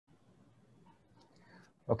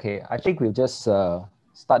Okay, I think we'll just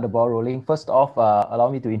start the ball rolling. First off, allow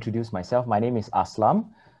me to introduce myself. My name is Aslam.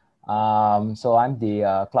 So I'm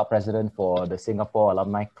the club president for the Singapore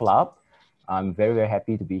Alumni Club. I'm very, very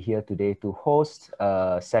happy to be here today to host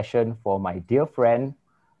a session for my dear friend,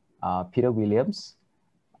 Peter Williams.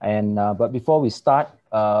 But before we start,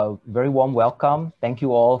 very warm welcome. Thank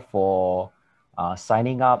you all for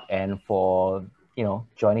signing up and for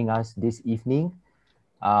joining us this evening.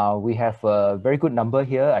 We have a very good number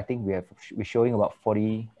here. I think we're showing about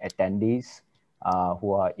 40 attendees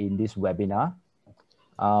who are in this webinar.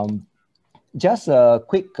 Just a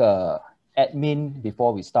quick admin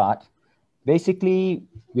before we start. Basically,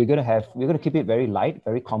 we're gonna keep it very light,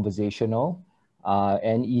 very conversational,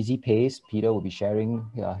 and easy pace. Peter will be sharing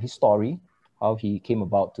his story, how he came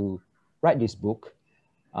about to write this book.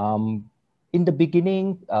 In the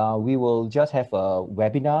beginning, we will just have a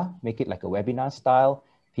webinar, make it like a webinar style.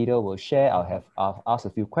 Peter will share, I'll ask a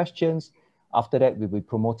few questions. After that, we'll be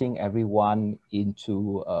promoting everyone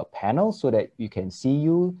into a panel so that you can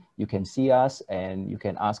see us, and you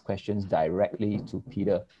can ask questions directly to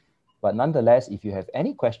Peter. But nonetheless, if you have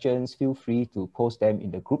any questions, feel free to post them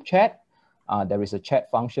in the group chat. There is a chat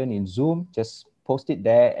function in Zoom, just post it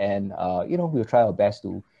there, and we'll try our best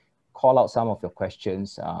to call out some of your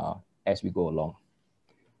questions as we go along.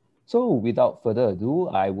 So without further ado,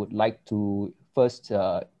 I would like to first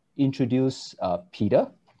introduce Peter.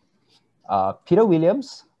 Peter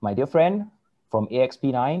Williams, my dear friend from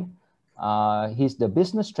AXP9. He's the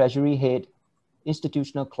Business Treasury Head,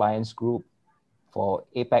 Institutional Clients Group for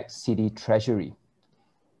Apex City Treasury.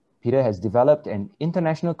 Peter has developed an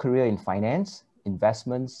international career in finance,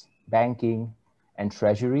 investments, banking, and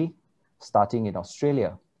treasury, starting in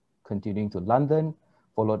Australia, continuing to London,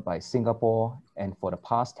 followed by Singapore, and for the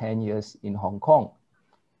past 10 years in Hong Kong.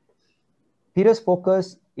 Peter's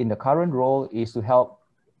focus in the current role is to help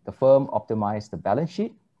the firm optimize the balance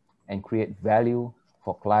sheet and create value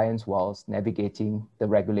for clients whilst navigating the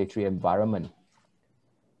regulatory environment.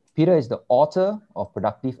 Peter is the author of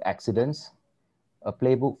Productive Accidents, a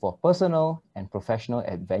playbook for personal and professional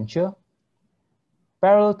adventure.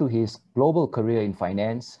 Parallel to his global career in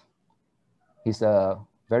finance, he's a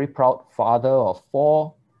very proud father of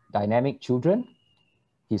 4 dynamic children.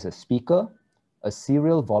 He's a speaker, a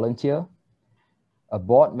serial volunteer, a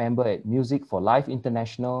board member at Music for Life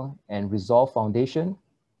International and Resolve Foundation.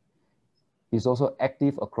 He's also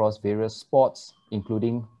active across various sports,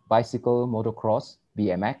 including bicycle, motocross,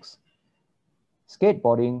 BMX,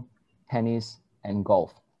 skateboarding, tennis, and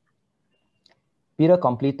golf. Peter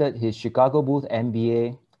completed his Chicago Booth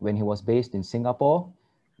MBA when he was based in Singapore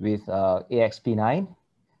with AXP9.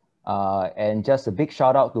 And just a big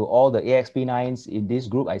shout out to all the AXP9s in this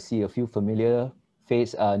group. I see a few familiar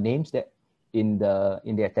face names that in the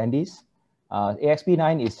attendees.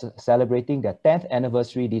 AXP9 is celebrating their 10th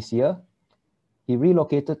anniversary this year. He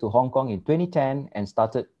relocated to Hong Kong in 2010 and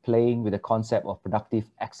started playing with the concept of productive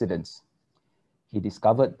accidents. He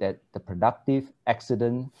discovered that the productive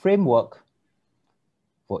accident framework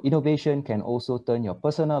for innovation can also turn your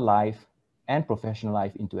personal life and professional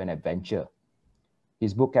life into an adventure.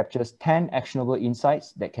 His book captures 10 actionable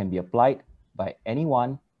insights that can be applied by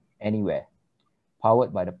anyone, anywhere,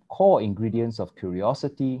 powered by the core ingredients of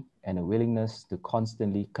curiosity and a willingness to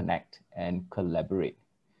constantly connect and collaborate.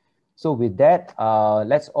 So with that,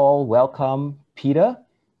 let's all welcome Peter.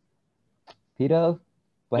 Peter,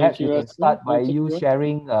 perhaps you can start by you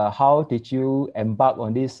sharing how did you embark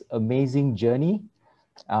on this amazing journey?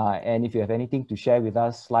 And if you have anything to share with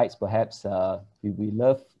us, slides perhaps, we'd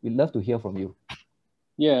love to hear from you.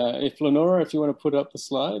 Yeah, if Lenora, if you want to put up the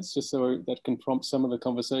slides, just so that can prompt some of the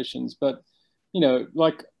conversations. But,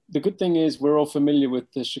 like the good thing is we're all familiar with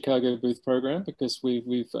the Chicago Booth program because we've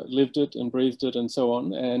lived it and breathed it and so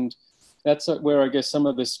on. And that's where I guess some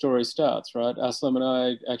of this story starts, right? Aslam and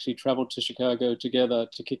I actually traveled to Chicago together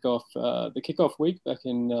to kick off the kickoff week back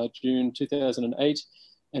in June 2008.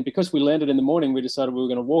 And because we landed in the morning, we decided we were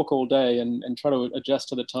going to walk all day and try to adjust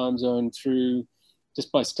to the time zone through just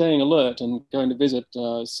by staying alert and going to visit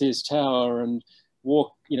Sears Tower and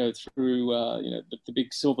walk, through, the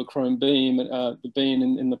big silver chrome beam, the beam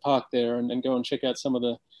in the park there and go and check out some of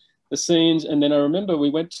the scenes. And then I remember we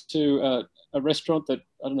went to a restaurant that,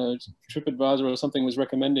 I don't know, TripAdvisor or something was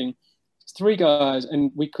recommending. 3 guys,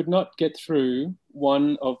 and we could not get through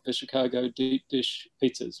one of the Chicago deep dish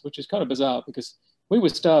pizzas, which is kind of bizarre because we were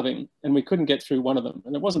starving and we couldn't get through one of them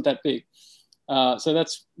and it wasn't that big. So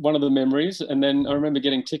that's one of the memories. And then I remember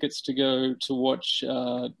getting tickets to go to watch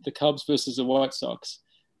the Cubs versus the White Sox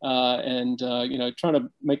and trying to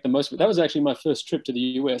make the most of it. That was actually my first trip to the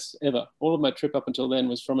US ever. All of my trip up until then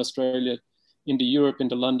was from Australia into Europe,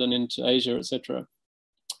 into London, into Asia, etc.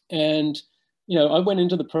 And, you know, I went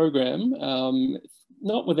into the program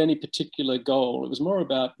not with any particular goal. It was more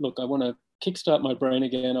about, look, I want to kickstart my brain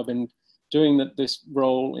again. I've been doing this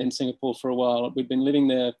role in Singapore for a while. We'd been living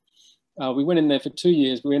there. We went in there for 2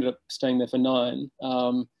 years. We ended up staying there for 9.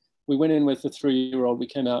 We went in with a 3-year-old. We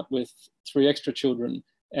came out with 3 extra children.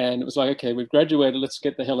 And it was like, okay, we've graduated. Let's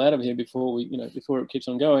get the hell out of here before it keeps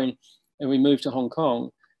on going. And we moved to Hong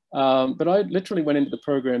Kong. But I literally went into the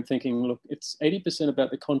program thinking, look, it's 80%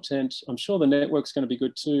 about the content. I'm sure the network's going to be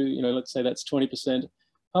good too. You know, let's say that's 20%.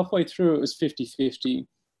 Halfway through, it was 50-50.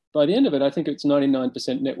 By the end of it, I think it's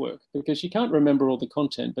 99% network, because you can't remember all the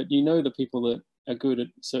content, but you know the people that are good at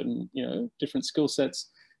certain, you know, different skill sets.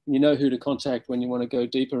 And you know who to contact when you want to go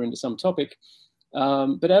deeper into some topic.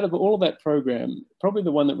 But out of all of that program, probably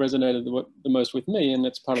the one that resonated the most with me, and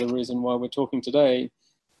that's part of the reason why we're talking today,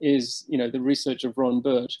 is, you know, the research of Ron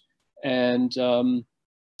Burt, and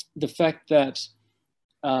the fact that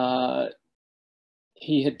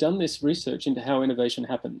he had done this research into how innovation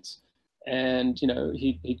happens. And, you know,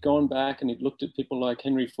 he'd gone back and he'd looked at people like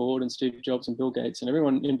Henry Ford and Steve Jobs and Bill Gates and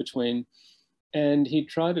everyone in between. And he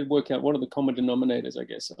tried to work out what are the common denominators, I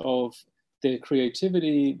guess, of their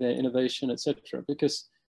creativity, their innovation, etc. Because,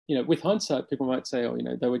 you know, with hindsight, people might say, oh, you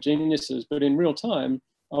know, they were geniuses, but in real time,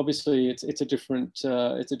 obviously, it's a different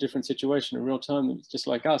situation. In real time, it's just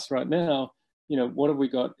like us right now. You know, what have we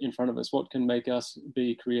got in front of us? What can make us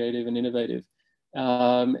be creative and innovative?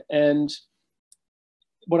 And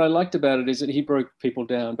what I liked about it is that he broke people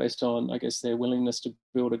down based on, I guess, their willingness to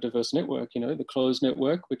build a diverse network. You know, the closed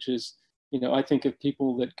network, which is, you know, I think of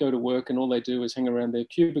people that go to work and all they do is hang around their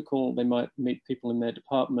cubicle. They might meet people in their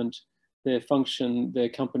department, their function, their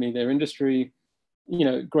company, their industry. You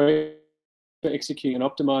know, great for executing and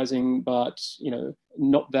optimizing, but, you know,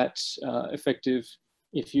 not that effective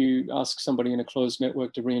if you ask somebody in a closed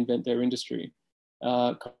network to reinvent their industry.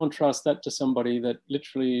 Contrast that to somebody that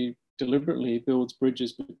literally deliberately builds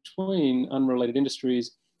bridges between unrelated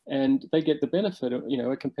industries, and they get the benefit of, you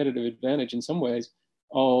know, a competitive advantage in some ways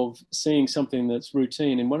of seeing something that's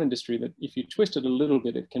routine in one industry that if you twist it a little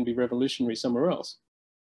bit, it can be revolutionary somewhere else.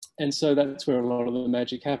 And so that's where a lot of the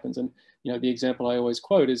magic happens. And, you know, the example I always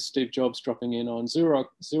quote is Steve Jobs dropping in on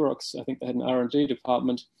Xerox. I think they had an R&D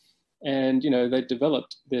department, and, you know, they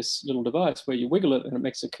developed this little device where you wiggle it and it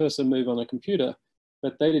makes a cursor move on a computer,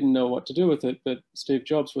 but they didn't know what to do with it. But Steve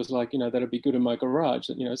Jobs was like, you know, that'd be good in my garage.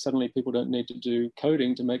 That, you know, suddenly people don't need to do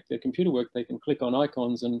coding to make their computer work. They can click on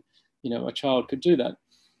icons, and, you know, a child could do that.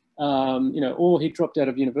 You know, or he dropped out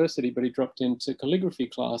of university, but he dropped into calligraphy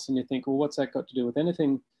class, and you think, well, what's that got to do with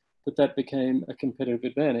anything? But that became a competitive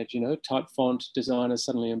advantage. You know, type font designers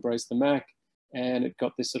suddenly embraced the Mac, and it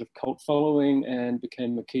got this sort of cult following and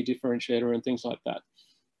became a key differentiator and things like that.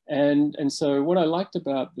 And so what I liked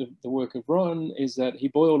about the work of Ron is that he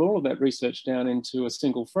boiled all of that research down into a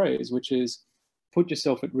single phrase, which is put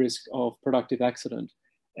yourself at risk of productive accident.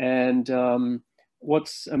 And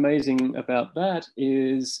what's amazing about that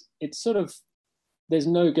is it's sort of, there's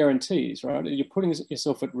no guarantees, right? You're putting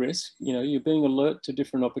yourself at risk, you know, you're being alert to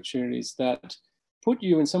different opportunities that put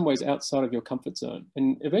you in some ways outside of your comfort zone.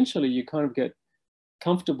 And eventually you kind of get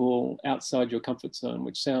comfortable outside your comfort zone,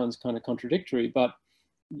 which sounds kind of contradictory, but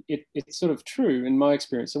it's sort of true in my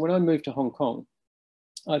experience. So when I moved to Hong Kong,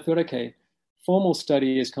 I thought, okay, formal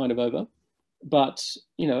study is kind of over, but,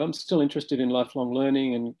 you know, I'm still interested in lifelong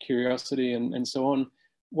learning and curiosity and so on.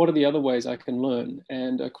 What are the other ways I can learn?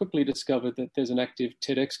 And I quickly discovered that there's an active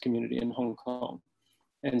TEDx community in Hong Kong.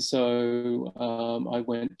 And so I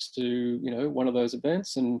went to, you know, one of those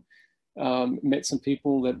events and met some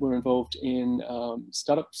people that were involved in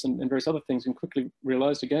startups and various other things, and quickly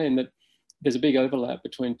realized again that there's a big overlap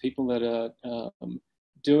between people that are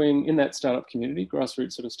doing in that startup community,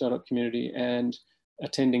 grassroots sort of startup community, and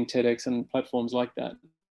attending TEDx and platforms like that.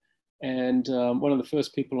 And one of the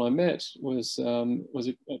first people I met was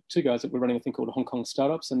 2 guys that were running a thing called Hong Kong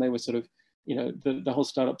Startups, and they were sort of, you know, the whole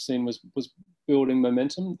startup scene was building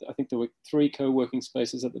momentum. I think there were 3 co-working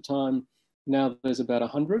spaces at the time. Now there's about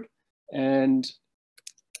 100. And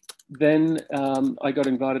then I got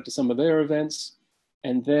invited to some of their events,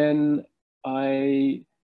 and then I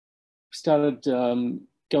started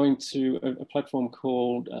going to a platform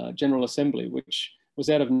called General Assembly, which was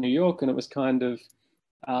out of New York, and it was kind of,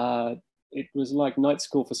 it was like night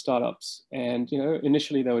school for startups. And, you know,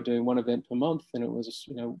 initially they were doing 1 event per month, and it was,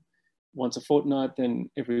 you know, once a fortnight, then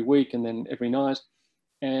every week, and then every night.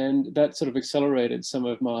 And that sort of accelerated some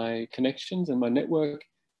of my connections and my network.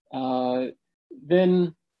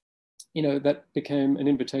 Then, you know, that became an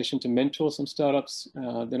invitation to mentor some startups.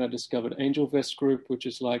 Then I discovered Angel Vest Group, which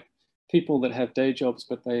is like people that have day jobs,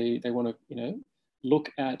 but they want to, you know,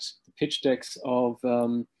 look at the pitch decks of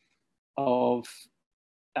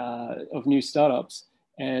new startups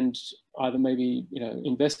and either maybe, you know,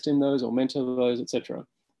 invest in those or mentor those, etc.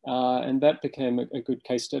 And that became a good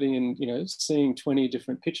case study. And, you know, seeing 20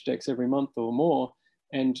 different pitch decks every month or more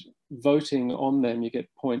and voting on them, you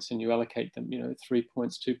get points and you allocate them, you know, 3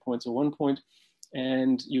 points, 2 points, or 1 point,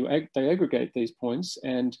 and they aggregate these points,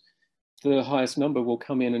 and the highest number will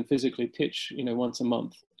come in and physically pitch, you know, once a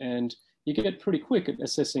month. And you get pretty quick at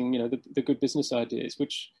assessing, you know, the good business ideas,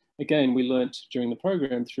 which again, we learnt during the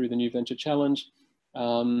program through the New Venture Challenge.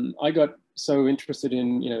 I got so interested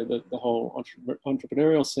in, you know, the whole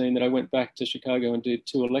entrepreneurial scene that I went back to Chicago and did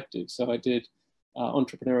 2 electives. So I did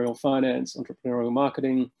entrepreneurial finance, entrepreneurial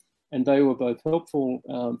marketing, and they were both helpful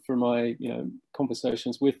for my, you know,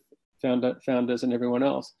 conversations with founders and everyone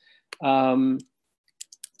else.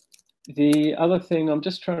 The other thing, I'm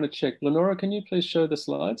just trying to check. Lenora, can you please show the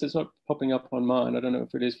slides? It's not popping up on mine. I don't know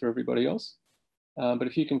if it is for everybody else, but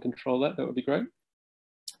if you can control that, that would be great.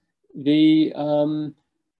 The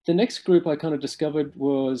next group I kind of discovered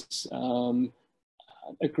was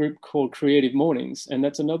a group called Creative Mornings, and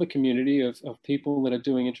that's another community of people that are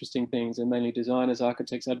doing interesting things, and mainly designers,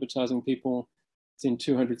 architects, advertising people. It's in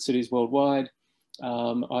 200 cities worldwide.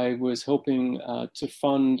 I was helping to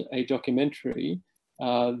fund a documentary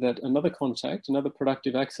that another contact, another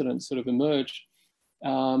productive accident sort of emerged,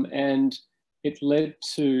 and it led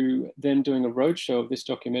to them doing a roadshow of this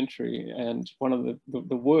documentary. And one of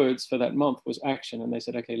the words for that month was action. And they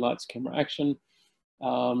said, okay, lights, camera, action,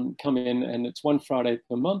 come in, and it's 1 Friday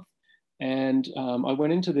per month. And I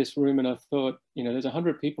went into this room and I thought, you know, there's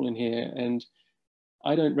 100 people in here and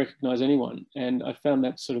I don't recognize anyone. And I found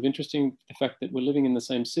that sort of interesting, the fact that we're living in the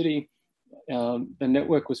same city. The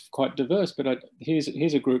network was quite diverse, but here's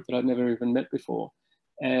a group that I'd never even met before.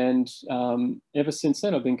 And ever since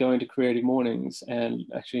then, I've been going to Creative Mornings. And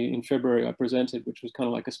actually in February, I presented, which was kind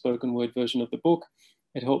of like a spoken word version of the book.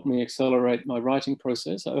 It helped me accelerate my writing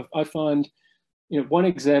process. I find, you know, one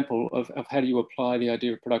example of how do you apply the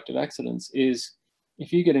idea of productive accidents is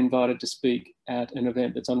if you get invited to speak at an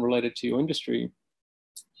event that's unrelated to your industry,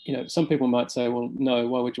 you know, some people might say, well, no,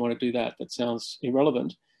 why would you want to do that? That sounds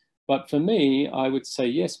irrelevant. But for me, I would say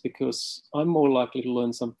yes, because I'm more likely to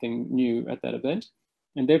learn something new at that event.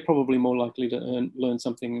 And they're probably more likely to learn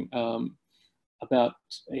something about,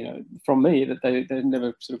 you know, from me that they've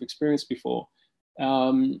never sort of experienced before.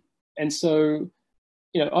 And so,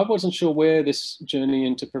 you know, I wasn't sure where this journey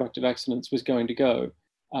into productive accidents was going to go.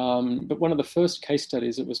 But one of the first case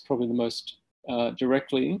studies that was probably the most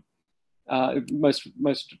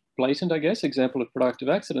most blatant, I guess, example of productive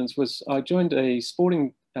accidents was I joined a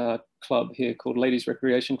sporting club here called Ladies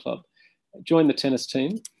Recreation Club. I joined the tennis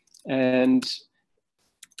team, and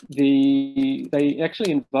they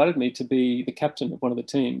actually invited me to be the captain of one of the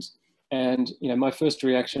teams. And, you know, my first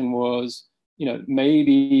reaction was, you know,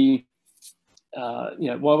 maybe, you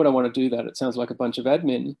know, why would I want to do that? It sounds like a bunch of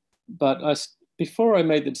admin. But before I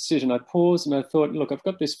made the decision, I paused and I thought, look, I've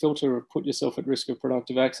got this filter of put yourself at risk of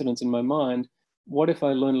productive accidents in my mind. What if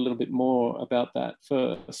I learn a little bit more about that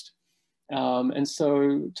first? And so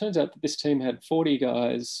it turns out that this team had 40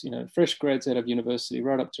 guys, you know, fresh grads out of university,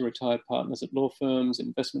 right up to retired partners at law firms,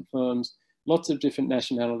 investment firms, lots of different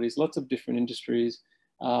nationalities, lots of different industries.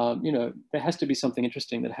 You know, there has to be something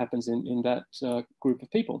interesting that happens in that group of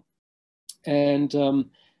people. And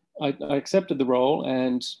I accepted the role,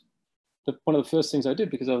 and one of the first things I did,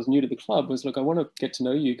 because I was new to the club, was, look, I want to get to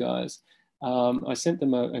know you guys. I sent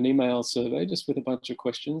them an email survey just with a bunch of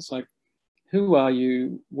questions like, who are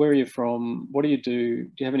you? Where are you from? What do you do?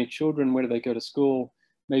 Do you have any children? Where do they go to school?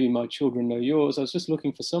 Maybe my children know yours. I was just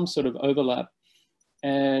looking for some sort of overlap.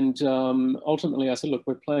 And ultimately I said, look,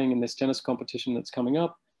 we're playing in this tennis competition that's coming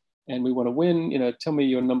up and we want to win. You know, tell me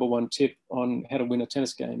your number one tip on how to win a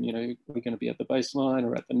tennis game. You know, we're going to be at the baseline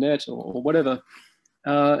or at the net or whatever.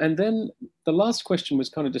 And then the last question was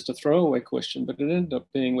kind of just a throwaway question, but it ended up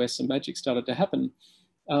being where some magic started to happen.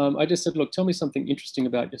 I just said, look, tell me something interesting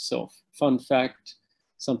about yourself, fun fact,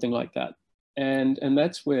 something like that. And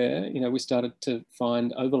that's where, you know, we started to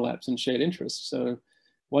find overlaps and shared interests. So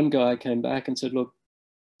one guy came back and said, look,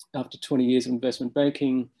 after 20 years of investment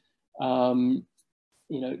banking,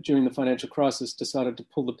 you know, during the financial crisis, decided to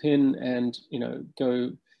pull the pin and, you know,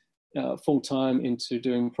 go full time into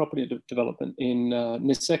doing property development in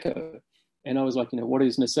Niseko. And I was like, you know, what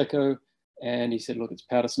is Niseko? And he said, look, it's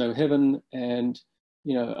powder snow heaven. And,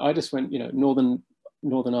 you know, I just went, you know,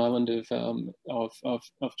 northern island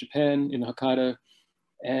of Japan in Hokkaido.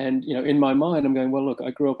 And, you know, in my mind, I'm going, well, look, I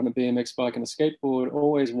grew up on a BMX bike and a skateboard,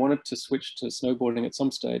 always wanted to switch to snowboarding at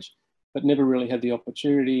some stage. but never really had the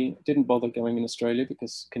opportunity. Didn't bother going in Australia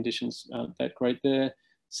because conditions aren't that great there.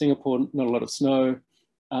 Singapore, not a lot of snow.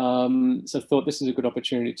 So thought this is a good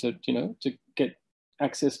opportunity to, to get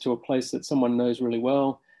access to a place that someone knows really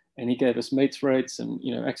well. And he gave us meets rates and,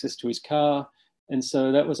 access to his car. And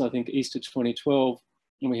so that was, I think, Easter 2012.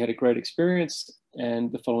 And we had a great experience.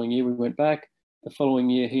 And the following year we went back. The following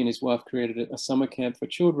year, he and his wife created a summer camp for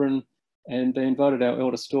children. And they invited our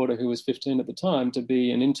eldest daughter, who was 15 at the time, to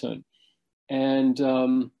be an intern. And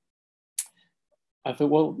I thought,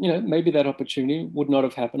 well, maybe that opportunity would not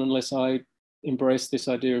have happened unless I embraced this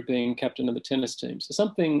idea of being captain of the tennis team. So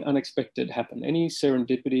something unexpected happened. Any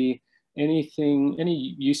serendipity, anything,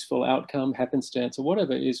 any useful outcome, happenstance, or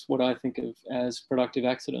whatever is what I think of as productive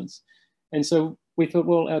accidents. And so we thought,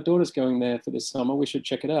 well, our daughter's going there for this summer. We should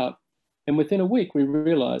check it out. And within a week, we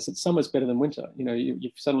realized that summer's better than winter.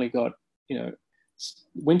 You've suddenly got,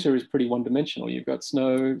 winter is pretty one-dimensional. You've got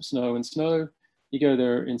snow, snow, and snow. You go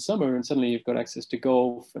there in summer and suddenly you've got access to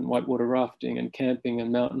golf and whitewater rafting and camping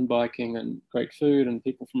and mountain biking and great food and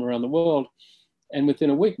people from around the world. And within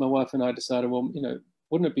a week, my wife and I decided, well,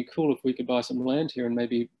 wouldn't it be cool if we could buy some land here and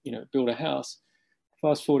maybe, build a house?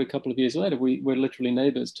 Fast forward a couple of years later, we're literally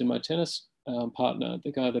neighbors to my tennis partner,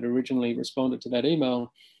 the guy that originally responded to that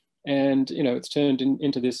email. And, it's turned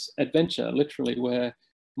into this adventure, literally, where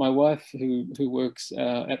my wife, who works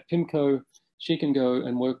at PIMCO, she can go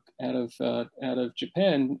and work out of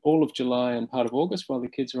Japan all of July and part of August while the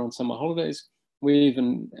kids are on summer holidays. We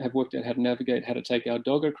even have worked out how to navigate, how to take our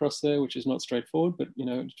dog across there, which is not straightforward, but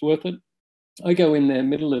it's worth it. I go in there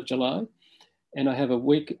middle of July and I have a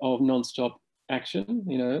week of nonstop action,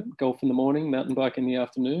 golf in the morning, mountain bike in the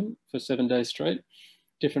afternoon for 7 days straight,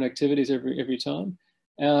 different activities every time.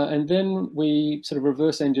 And then we sort of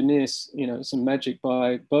reverse engineer, some magic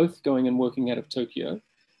by both going and working out of Tokyo.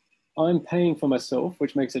 I'm paying for myself,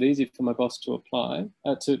 which makes it easy for my boss to apply,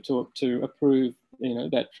 to approve,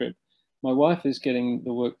 that trip. My wife is getting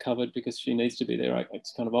the work covered because she needs to be there.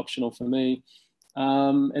 It's kind of optional for me.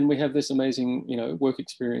 And we have this amazing, work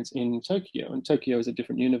experience in Tokyo. And Tokyo is a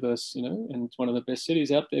different universe, and it's one of the best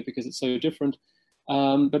cities out there because it's so different.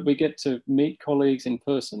 But we get to meet colleagues in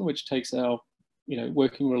person, which takes our,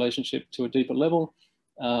 working relationship to a deeper level.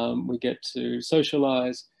 We get to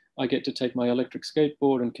socialize. I get to take my electric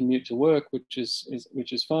skateboard and commute to work, which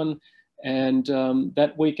is fun. And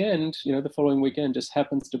that weekend, the following weekend just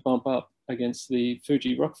happens to bump up against the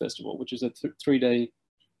Fuji Rock Festival, which is a 3-day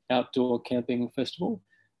outdoor camping festival.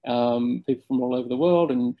 People from all over the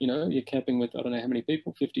world, and you're camping with, I don't know how many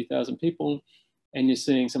people, 50,000 people, and you're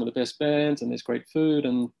seeing some of the best bands, and there's great food.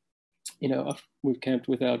 And we've camped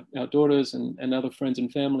with our daughters and other friends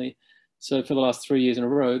and family. So for the last 3 years in a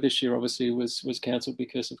row, this year obviously was cancelled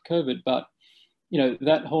because of COVID. But,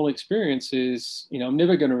 that whole experience is, I'm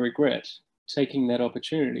never going to regret taking that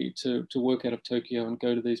opportunity to work out of Tokyo and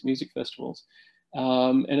go to these music festivals.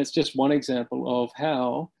 And it's just one example of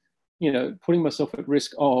how, putting myself at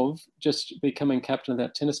risk of just becoming captain of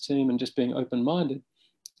that tennis team and just being open-minded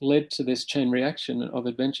led to this chain reaction of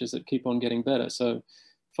adventures that keep on getting better. So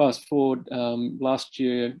fast forward last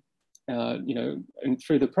year, and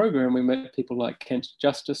through the program, we met people like Kent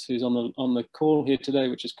Justice, who's on the call here today,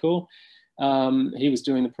 which is cool. He was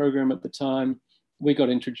doing the program at the time. We got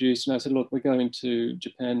introduced, and I said, look, we're going to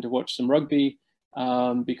Japan to watch some rugby.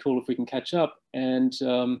 Be cool if we can catch up. And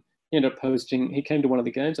he ended up hosting, he came to one of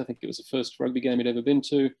the games. I think it was the first rugby game he'd ever been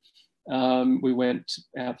to. We went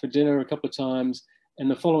out for dinner a couple of times. And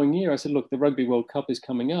the following year, I said, look, the Rugby World Cup is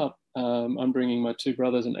coming up. I'm bringing my 2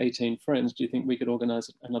 brothers and 18 friends. Do you think we could organize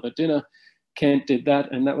another dinner? Kent did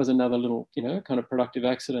that. And that was another little, kind of productive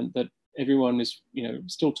accident that everyone is,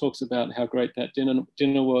 still talks about how great that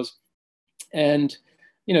dinner was. And,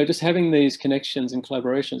 just having these connections and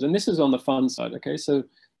collaborations. And this is on the fun side, okay? So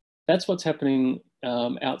that's what's happening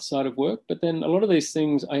outside of work. But then a lot of these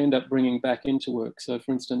things I end up bringing back into work. So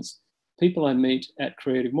for instance, people I meet at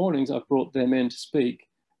Creative Mornings, I've brought them in to speak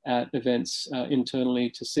at events internally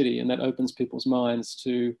to City, and that opens people's minds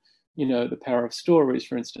to, the power of stories,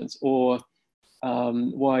 for instance, or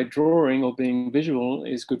why drawing or being visual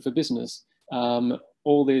is good for business.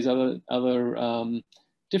 All these other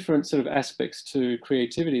different sort of aspects to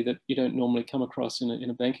creativity that you don't normally come across in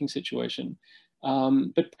a banking situation.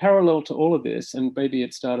 But parallel to all of this, and maybe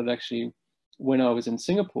it started actually when I was in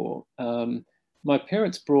Singapore, my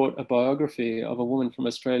parents brought a biography of a woman from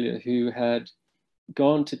Australia who had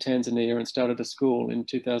gone to Tanzania and started a school in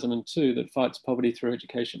 2002 that fights poverty through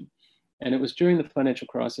education. And it was during the financial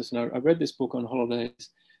crisis, and I read this book on holidays,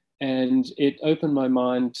 and it opened my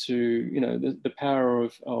mind to, the power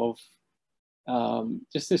of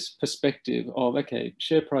just this perspective of, okay,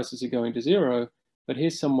 share prices are going to zero, but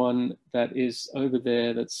here's someone that is over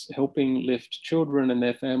there that's helping lift children and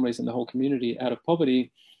their families and the whole community out of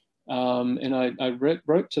poverty. And I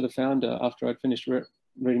wrote to the founder after I'd finished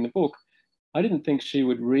reading the book. I didn't think she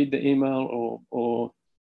would read the email or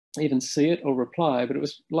even see it or reply, but it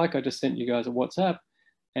was like I just sent you guys a WhatsApp,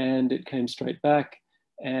 and it came straight back.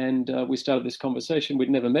 And we started this conversation. We'd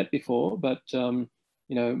never met before, but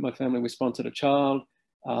you know, my family, we sponsored a child.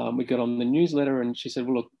 We got on the newsletter, and she said,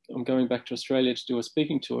 well, look, I'm going back to Australia to do a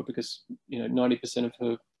speaking tour because, you know, 90%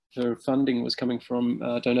 of her funding was coming from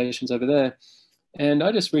donations over there. And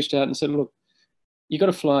I just reached out and said, look, you got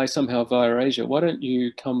to fly somehow via Asia. Why don't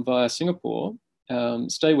you come via Singapore,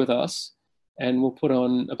 stay with us, and we'll put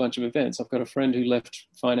on a bunch of events. I've got a friend who left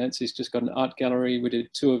finance. He's just got an art gallery. We did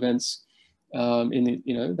 2 events in the,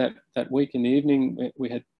 you know, that week in the evening. We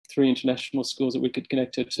had 3 international schools that we could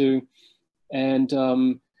connect her to,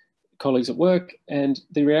 and colleagues at work. And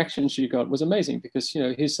the reaction she got was amazing because, you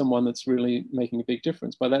know, here's someone that's really making a big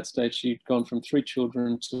difference. By that stage, she'd gone from 3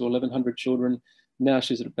 children to 1,100 children. Now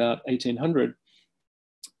she's at about 1,800.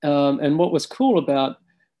 And what was cool about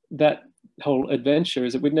that whole adventure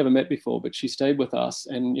is that we'd never met before, but she stayed with us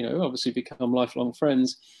and, you know, obviously become lifelong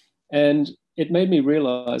friends. And it made me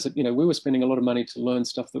realize that, you know, we were spending a lot of money to learn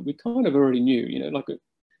stuff that we kind of already knew, you know, like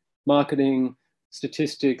marketing,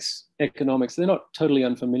 statistics, economics. They're not totally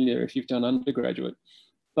unfamiliar if you've done undergraduate,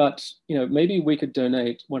 but, you know, maybe we could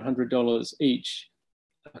donate $100 each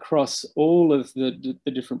across all of the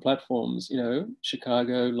different platforms, you know,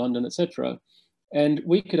 Chicago, London, etc. And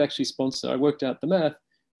we could actually sponsor, I worked out the math,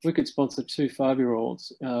 we could sponsor 2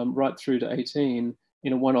 5-year-olds right through to 18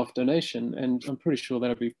 in a one-off donation. And I'm pretty sure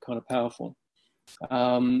that'd be kind of powerful.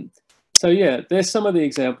 So yeah, there's some of the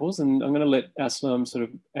examples, and I'm going to let Aslam sort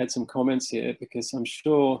of add some comments here because I'm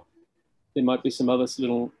sure there might be some other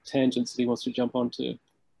little tangents that he wants to jump onto.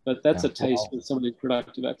 But that's a taste of some of these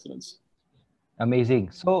productive accidents. Amazing.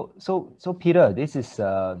 So Peter, this is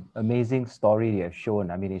an amazing story you have shown.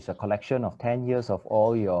 I mean, it's a collection of 10 years of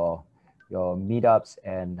all your meetups,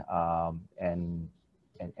 and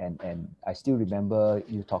I still remember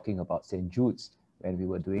you talking about St. Jude's when we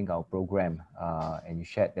were doing our program, and you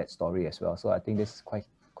shared that story as well. So I think this is quite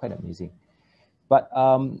amazing. But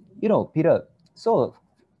you know, Peter, so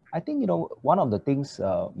I think, you know, one of the things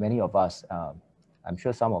many of us, I'm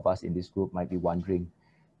sure some of us in this group might be wondering,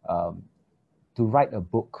 to write a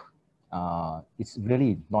book, it's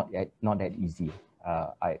really not that easy.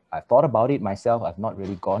 I've thought about it myself. I've not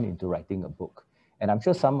really gone into writing a book. And I'm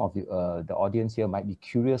sure some of the audience here might be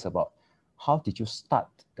curious about how did you start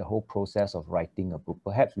the whole process of writing a book?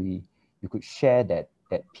 Perhaps you could share that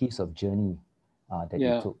piece of journey that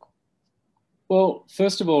you took. Well,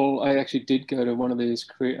 first of all, I actually did go to one of these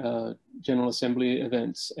General Assembly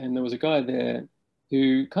events, and there was a guy there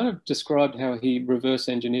who kind of described how he reverse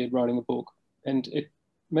engineered writing a book. And it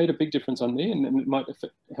made a big difference on me, and it might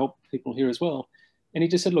help people here as well. And he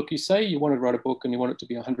just said, look, you say you want to write a book and you want it to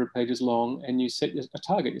be 100 pages long, and you set a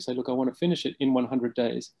target. You say, look, I want to finish it in 100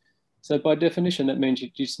 days. So by definition, that means you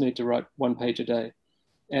just need to write 1 page a day.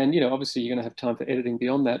 And, you know, obviously you're going to have time for editing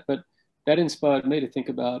beyond that. But that inspired me to think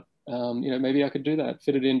about, you know, maybe I could do that,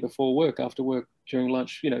 fit it in before work, after work, during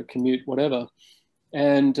lunch, you know, commute, whatever.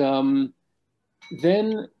 And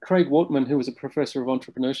then Craig Wortman, who was a professor of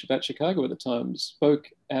entrepreneurship at Chicago at the time, spoke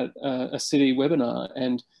at a city webinar,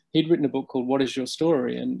 and he'd written a book called What Is Your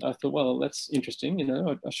Story? And I thought, well, that's interesting, you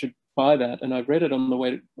know, I should buy that. And I read it on the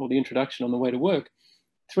way to, or the introduction on the way to work.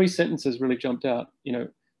 3 sentences really jumped out. You know,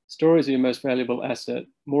 stories are your most valuable asset,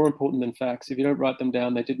 more important than facts. If you don't write them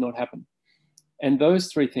down, they did not happen. And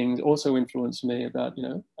those 3 things also influenced me about, you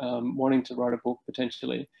know, wanting to write a book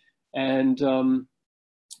potentially. And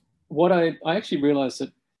what I actually realized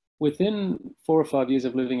that within 4 or 5 years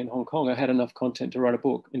of living in Hong Kong, I had enough content to write a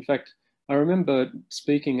book. In fact, I remember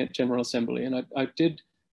speaking at General Assembly, and I did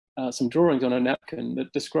some drawings on a napkin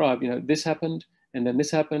that described, you know, this happened, and then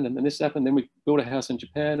this happened, and then this happened. Then we built a house in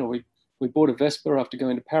Japan, or we bought a Vespa after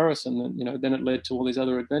going to Paris, and then, you know, then it led to all these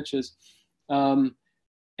other adventures. And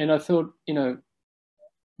I thought, you know,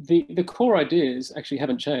 the core ideas actually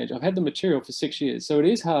haven't changed. I've had the material for 6 years. So it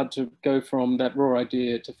is hard to go from that raw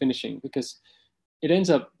idea to finishing, because it ends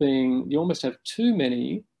up being, you almost have too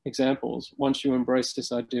many examples once you embrace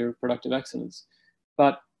this idea of productive accidents.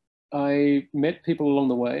 But I met people along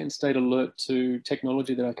the way and stayed alert to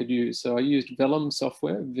technology that I could use. So I used Vellum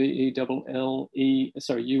software, VELLE,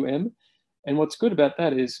 and what's good about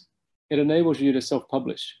that is it enables you to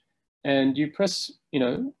self-publish. And you press, you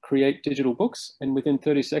know, create digital books, and within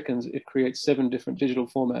 30 seconds, it creates 7 different digital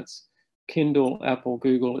formats: Kindle, Apple,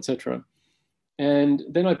 Google, etc. And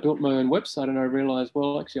then I built my own website, and I realized,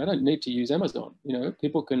 well, actually, I don't need to use Amazon. You know,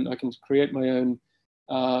 I can create my own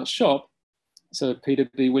shop. So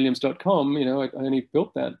peterbwilliams.com, you know, I only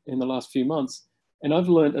built that in the last few months. And I've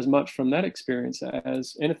learned as much from that experience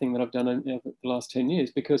as anything that I've done in the last 10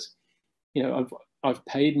 years, because, you know, I've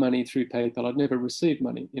paid money through PayPal. I've never received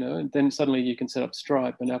money, you know, and then suddenly you can set up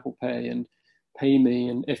Stripe and Apple Pay and PayMe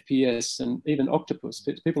and FPS and even Octopus.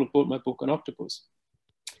 People have bought my book on Octopus.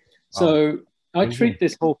 So I treat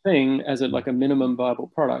this whole thing as like a minimum viable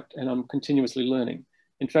product, and I'm continuously learning.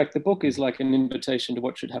 In fact, the book is like an invitation to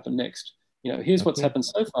what should happen next. You know, here's what's happened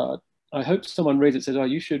so far. I hope someone reads it, says, oh,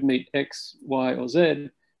 you should meet X, Y, or Z,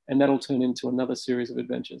 and that'll turn into another series of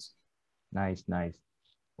adventures. Nice, nice.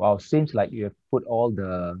 Wow, seems like you have put all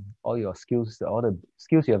your skills, all the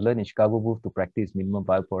skills you have learned in Chicago Booth to practice minimum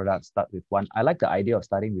viable product. Start with one. I like the idea of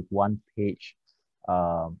starting with one page,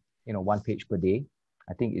 you know, 1 page per day.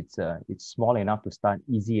 I think it's small enough to start,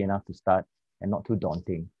 easy enough to start, and not too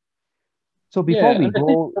daunting. So before we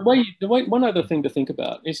go, one other thing to think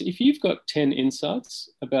about is if you've got 10 insights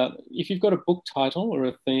if you've got a book title or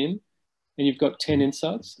a theme, and you've got 10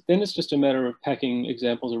 insights, then it's just a matter of packing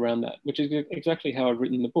examples around that, which is exactly how I've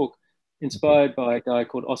written the book, inspired by a guy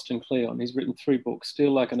called Austin Kleon. He's written 3 books,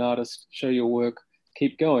 Steal Like an Artist, Show Your Work,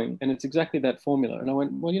 Keep Going. And it's exactly that formula. And I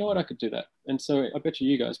went, well, you know what, I could do that. And so I bet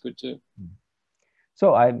you guys could too.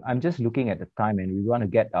 So I'm just looking at the time, and we want to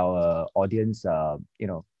get our audience, you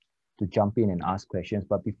know, to jump in and ask questions.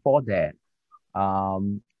 But before that,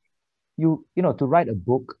 you know, to write a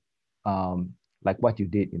book, like what you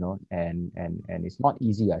did, you know, and it's not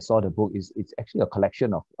easy. I saw the book. It's actually a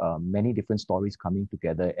collection of many different stories coming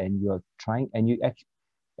together, and you're trying, and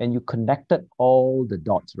you connected all the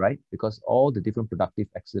dots, right? Because all the different productive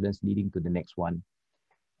accidents leading to the next one.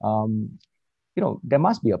 You know, there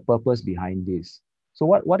must be a purpose behind this. So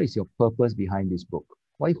what is your purpose behind this book?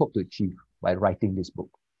 What do you hope to achieve by writing this book?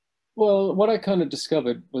 Well, what I kind of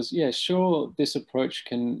discovered was, yeah, sure, this approach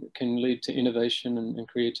can lead to innovation and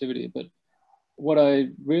creativity, but what I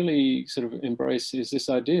really sort of embrace is this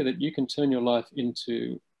idea that you can turn your life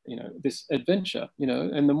into, you know, this adventure, you know,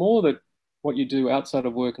 and the more that what you do outside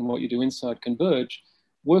of work and what you do inside converge,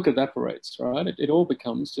 work evaporates, right? It all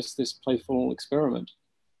becomes just this playful experiment.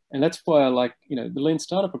 And that's why I like, you know, the lean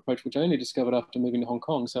startup approach, which I only discovered after moving to Hong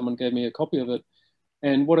Kong. Someone gave me a copy of it.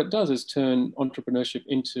 And what it does is turn entrepreneurship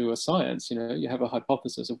into a science. You know, you have a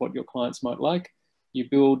hypothesis of what your clients might like. You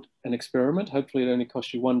build an experiment. Hopefully it only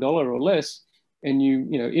costs you $1 or less. And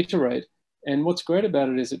you know, iterate. And what's great about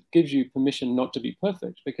it is it gives you permission not to be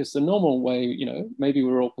perfect, because the normal way, you know, maybe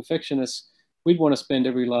we're all perfectionists. We'd want to spend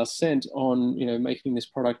every last cent on, you know, making this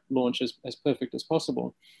product launch as perfect as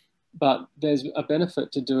possible. But there's a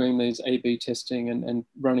benefit to doing these A/B testing and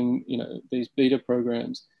running, you know, these beta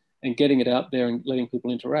programs and getting it out there and letting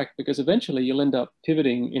people interact, because eventually you'll end up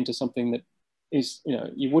pivoting into something that is, you know,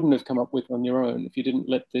 you wouldn't have come up with on your own if you didn't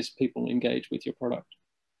let these people engage with your product.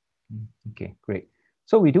 Okay, great.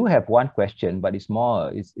 So we do have one question, but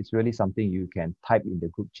it's really something you can type in the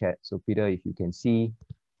group chat. So Peter, if you can see,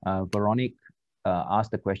 Veronique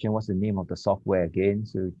asked the question, what's the name of the software again?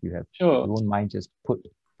 So if you have, sure, you won't mind, just put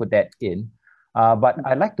that in. But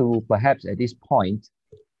I'd like to perhaps at this point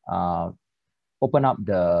open up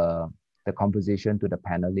the conversation to the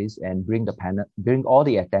panelists and bring all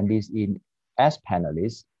the attendees in as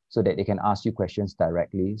panelists so that they can ask you questions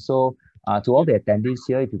directly. So to all the attendees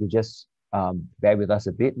here, if you could just bear with us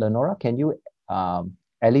a bit. Lenora, can you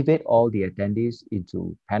elevate all the attendees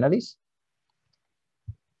into panelists?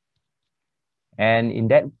 And in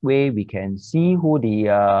that way, we can see who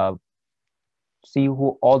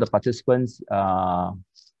all the participants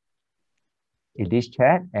in this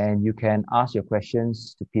chat, and you can ask your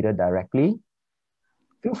questions to Peter directly.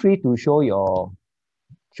 Feel free to show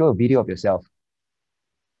a video of yourself.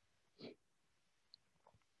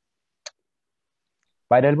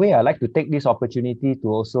 By the way, I'd like to take this opportunity to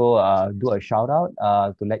also do a shout out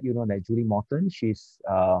to let you know that Julie Morton, she's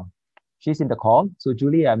in the call. So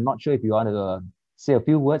Julie, I'm not sure if you want to say a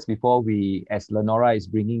few words before as Lenora is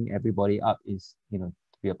bringing everybody up, you know,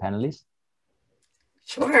 to be a panelist.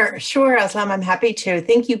 Sure, Aslam, I'm happy to.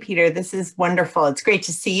 Thank you, Peter. This is wonderful. It's great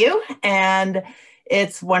to see you. And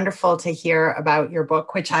it's wonderful to hear about your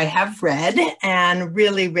book, which I have read and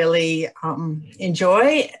really, really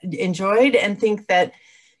enjoyed, and think that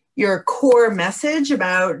your core message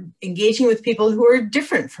about engaging with people who are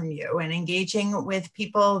different from you and engaging with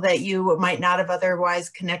people that you might not have otherwise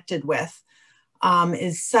connected with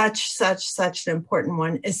is such an important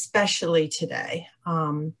one, especially today.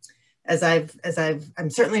 I'm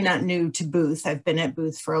certainly not new to Booth. I've been at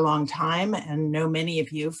Booth for a long time and know many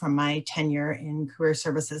of you from my tenure in career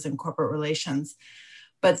services and corporate relations.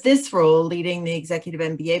 But this role, leading the executive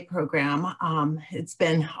MBA program, it's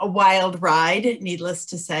been a wild ride, needless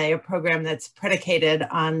to say, a program that's predicated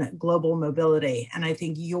on global mobility. And I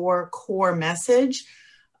think your core message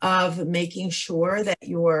of making sure that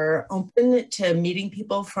you're open to meeting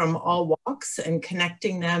people from all walks and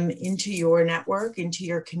connecting them into your network, into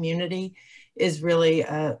your community, is really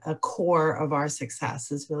a core of our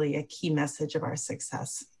success, is really a key message of our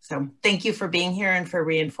success. So thank you for being here and for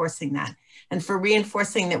reinforcing that. And for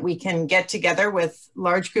reinforcing that we can get together with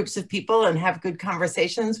large groups of people and have good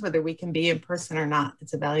conversations, whether we can be in person or not.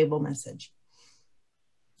 It's a valuable message.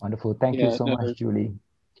 Wonderful. Thank you so much, Julie.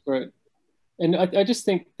 Great. And I just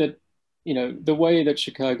think that, you know, the way that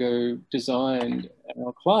Chicago designed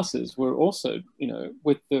our classes were also, you know,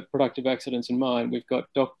 with the productive accidents in mind. We've got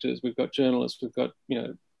doctors, we've got journalists, we've got, you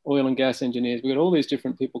know, oil and gas engineers, we've got all these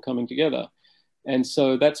different people coming together. And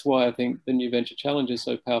so that's why I think the New Venture Challenge is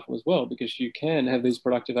so powerful as well, because you can have these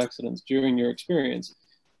productive accidents during your experience.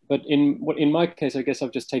 But in my case, I guess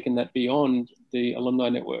I've just taken that beyond the alumni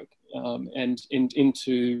network and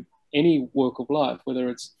into any walk of life, whether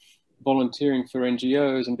it's volunteering for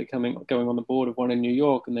NGOs and going on the board of one in New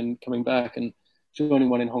York and then coming back and joining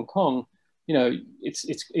one in Hong Kong. You know, it's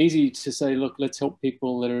easy to say, look, let's help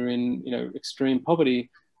people that are in, you know, extreme poverty,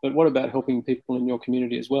 but what about helping people in your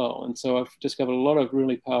community as well? And so I've discovered a lot of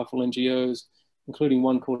really powerful NGOs, including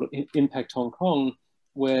one called Impact Hong Kong,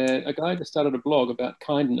 where a guy just started a blog about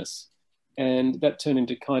kindness. And that turned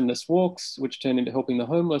into kindness walks, which turned into helping the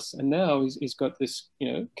homeless. And now he's got this,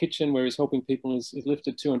 you know, kitchen where he's helping people. He's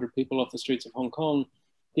lifted 200 people off the streets of Hong Kong,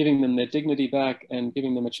 giving them their dignity back and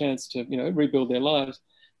giving them a chance to, you know, rebuild their lives.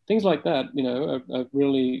 Things like that, you know,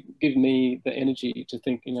 really give me the energy to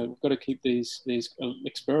think, you know, we've got to keep these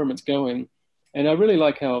experiments going. And I really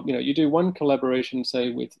like how, you know, you do one collaboration,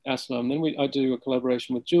 say with Aslam, then I do a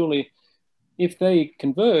collaboration with Julie. If they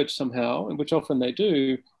converge somehow, and which often they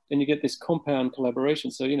do, then you get this compound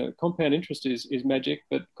collaboration. So, you know, compound interest is magic,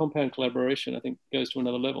 but compound collaboration, I think, goes to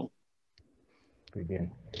another level.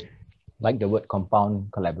 Brilliant. Like the word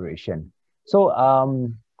compound collaboration.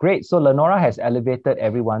 So, great. So Lenora has elevated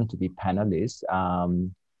everyone to be panelists.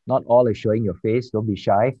 Not all is showing your face. Don't be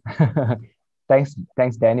shy.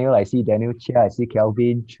 Thanks, Daniel. I see Daniel Chia. I see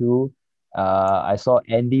Kelvin, Chu. I saw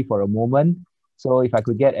Andy for a moment. So if I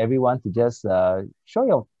could get everyone to just show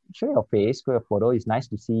your face, show your photo. It's nice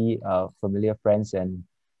to see familiar friends and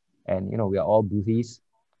you know, we are all Boothies.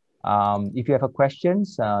 If you have a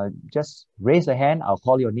questions, just raise a hand. I'll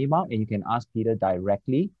call your name out and you can ask Peter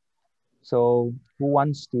directly. So who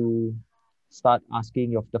wants to start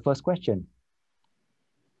asking the first question?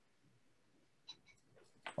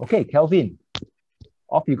 Okay, Kelvin,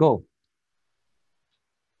 off you go.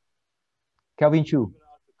 Kelvin Chu.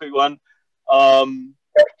 Quick one.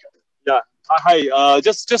 Yeah. Hi.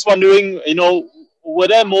 Just wondering, you know, were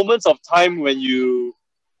there moments of time when you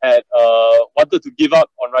had wanted to give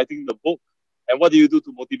up on writing the book, and what do you do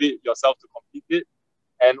to motivate yourself to complete it?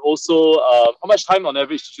 And also, how much time on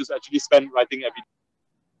average did you actually spend writing every day?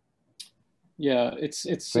 Yeah,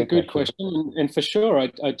 it's a good question. And for sure,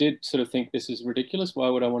 I did sort of think this is ridiculous. Why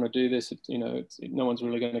would I want to do this? You know, no one's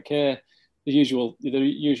really going to care. The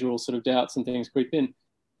usual sort of doubts and things creep in.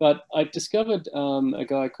 But I discovered a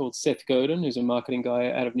guy called Seth Godin, who's a marketing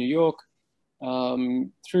guy out of New York,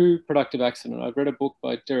 through Productive Accident. I've read a book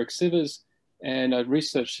by Derek Sivers, and I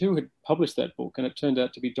researched who had published that book, and it turned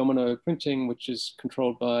out to be Domino Printing, which is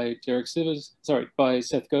controlled by by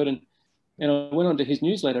Seth Godin. And I went on to his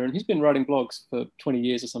newsletter, and he's been writing blogs for 20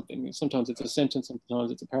 years or something. Sometimes it's a sentence,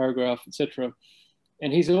 sometimes it's a paragraph, etc.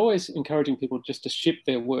 And he's always encouraging people just to ship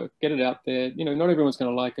their work, get it out there. You know, not everyone's going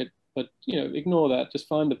to like it, but, you know, ignore that. Just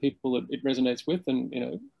find the people that it resonates with and, you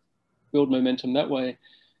know, build momentum that way.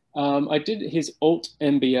 I did his Alt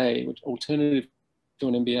MBA, which alternative to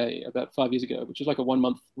an MBA, about 5 years ago, which is like a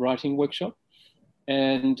 1-month writing workshop.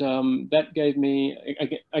 And that gave me,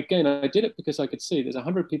 again, I did it because I could see there's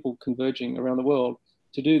 100 people converging around the world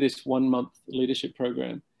to do this 1-month leadership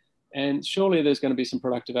program. And surely there's going to be some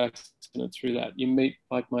productive accident through that. You meet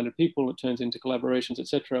like-minded people, it turns into collaborations,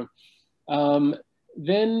 etc.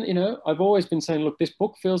 Then, you know, I've always been saying, look, this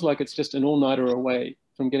book feels like it's just an all-nighter away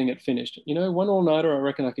from getting it finished. You know, one all-nighter, I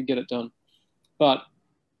reckon I could get it done. But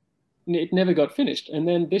it never got finished. And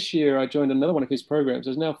then this year I joined another one of his programs.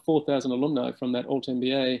 There's now 4,000 alumni from that Alt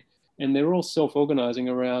MBA, and they're all self-organizing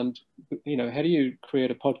around, you know, how do you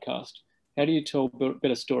create a podcast? How do you tell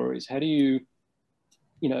better stories? How do you,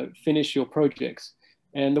 you know, finish your projects?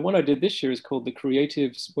 And the one I did this year is called the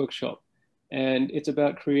Creatives Workshop. And it's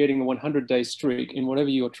about creating a 100-day streak in whatever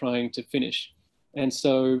you're trying to finish. And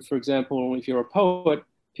so, for example, if you're a poet,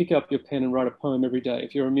 pick up your pen and write a poem every day.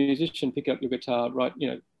 If you're a musician, pick up your guitar, write,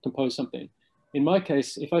 compose something. In my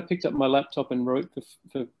case, if I picked up my laptop and wrote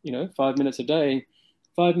for 5 minutes a day,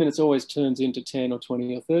 5 minutes always turns into 10 or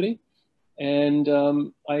 20 or 30. And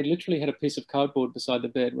I literally had a piece of cardboard beside the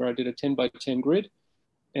bed where I did a 10 by 10 grid.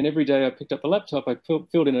 And every day I picked up the laptop, I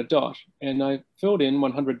filled in a dot, and I filled in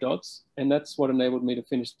 100 dots, and that's what enabled me to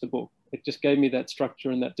finish the book. It just gave me that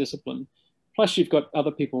structure and that discipline. Plus, you've got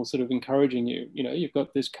other people sort of encouraging you. You've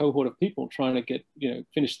got this cohort of people trying to get,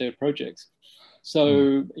 finish their projects.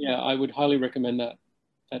 So yeah, I would highly recommend that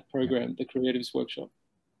program, the Creatives Workshop.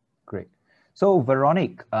 Great. So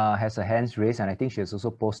Veronique has her hands raised, and I think she has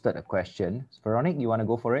also posted a question. Veronique, you want to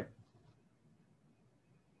go for it?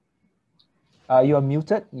 You are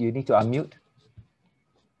muted. You need to unmute.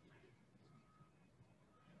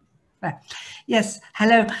 Yes.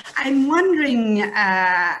 Hello. I'm wondering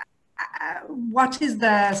what is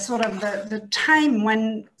the sort of the time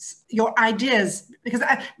when your ideas, because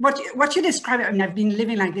what you describe, I mean, I've been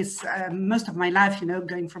living like this most of my life,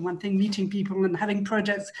 going from one thing, meeting people and having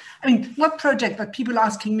projects. I mean, not project, but people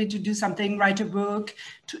asking me to do something, write a book,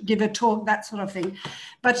 to give a talk, that sort of thing.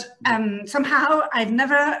 But somehow I've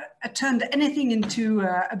never turned anything into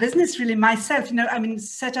a business really myself. I mean,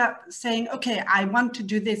 set up saying, okay, I want to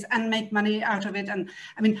do this and make money out of it. And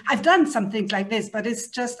I mean, I've done some things like this, but it's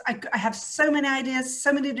just, I have so many ideas,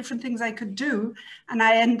 so many different things I could do. And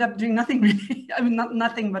I end up doing nothing really. I mean, not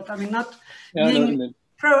nothing, but I mean, not being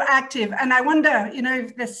proactive. And I wonder,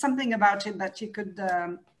 if there's something about it that you could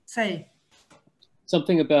say.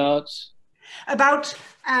 Something about? About,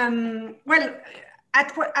 well,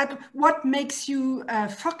 at what makes you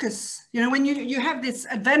focus? When you have this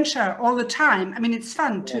adventure all the time, I mean, it's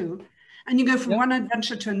fun too. And you go from one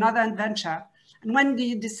adventure to another adventure. And when do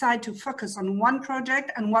you decide to focus on one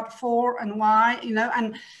project, and what for and why,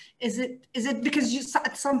 and is it because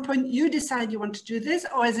at some point you decide you want to do this,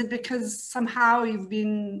 or is it because somehow you've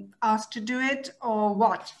been asked to do it, or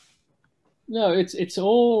what? No, it's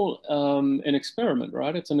all an experiment,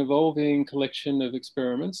 right? It's an evolving collection of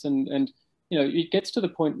experiments, and it gets to the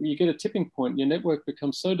point where you get a tipping point. Your network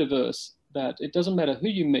becomes so diverse that it doesn't matter who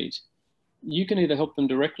you meet. You can either help them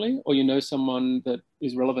directly, or someone that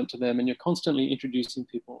is relevant to them, and you're constantly introducing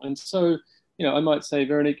people. And so, I might say,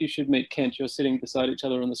 Veronique, you should meet Kent. You're sitting beside each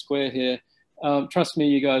other on the square here. Trust me,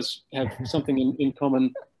 you guys have something in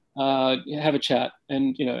common. Have a chat,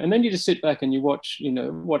 and then you just sit back and you watch,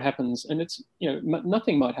 what happens. And it's,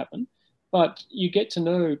 nothing might happen, but you get to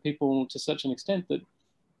know people to such an extent that,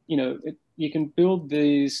 you can build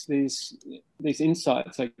these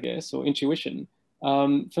insights, I guess, or intuition.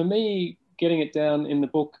 For me, getting it down in the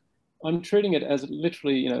book, I'm treating it as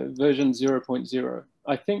literally, version 0.0.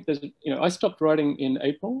 I think there's, I stopped writing in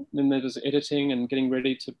April, and then there was editing and getting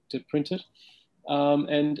ready to print it,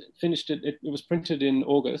 and finished it. It was printed in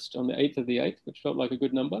August on the 8th of the 8th, which felt like a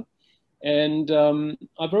good number. And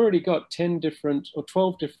I've already got 10 different or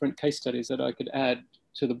 12 different case studies that I could add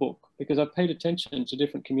to the book, because I've paid attention to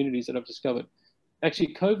different communities that I've discovered.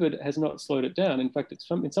 Actually, COVID has not slowed it down. In fact,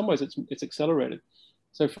 in some ways, it's accelerated.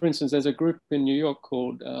 So for instance, there's a group in New York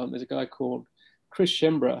called, there's a guy called Chris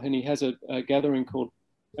Shembra, and he has a gathering called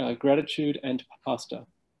Gratitude and Pasta.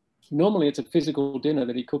 Normally it's a physical dinner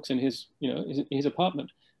that he cooks in his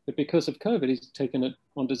apartment, but because of COVID, he's taken it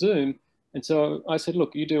onto Zoom. And so I said,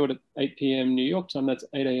 look, you do it at 8 p.m. New York time, that's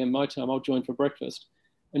 8 a.m. my time, I'll join for breakfast.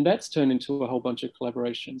 And that's turned into a whole bunch of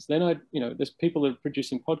collaborations. Then there's people that are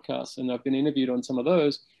producing podcasts, and I've been interviewed on some of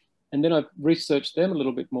those. And then I've researched them a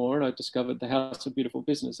little bit more, and I discovered the House of Beautiful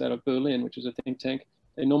Business out of Berlin, which is a think tank.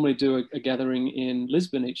 They normally do a gathering in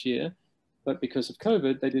Lisbon each year, but because of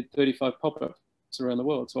COVID, they did 35 pop-ups around the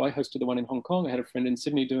world. So I hosted the one in Hong Kong. I had a friend in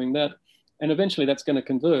Sydney doing that. And eventually that's going to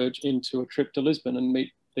converge into a trip to Lisbon and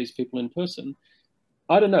meet these people in person.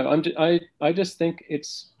 I don't know. I just think it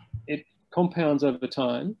compounds over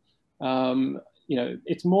time.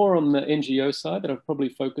 It's more on the NGO side that I've probably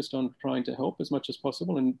focused on trying to help as much as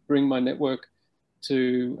possible and bring my network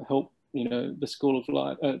to help, the School of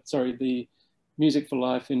Life, the Music for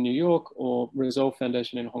Life in New York, or Resolve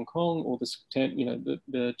Foundation in Hong Kong, or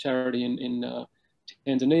the charity in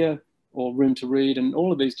Tanzania, or Room to Read, and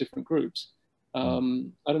all of these different groups. I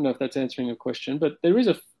don't know if that's answering your question, but there is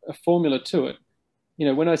a formula to it.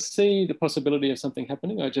 When I see the possibility of something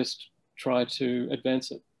happening, I just try to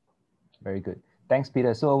advance it. Very good. Thanks,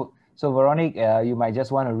 Peter. So Veronique, you might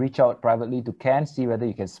just want to reach out privately to Ken, see whether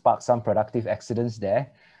you can spark some productive accidents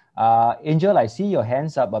there. Angel, I see your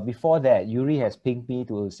hands up, but before that, Yuri has pinged me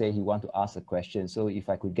to say he wants to ask a question. So if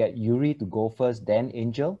I could get Yuri to go first, then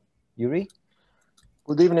Angel. Yuri?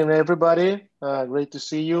 Good evening, everybody. Great to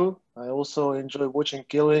see you. I also enjoy watching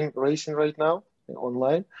Killing Racing right now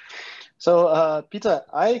online. So, Peter,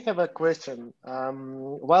 I have a question.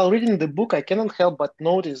 While reading the book, I cannot help but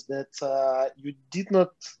notice that you did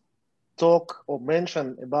not talk or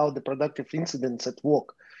mention about the productive incidents at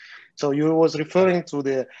work. So you was referring to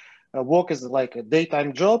the work as like a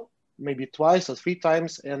daytime job, maybe twice or three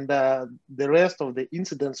times, and the rest of the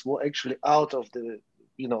incidents were actually out of the,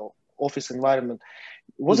 office environment.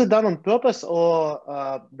 Was it done on purpose, or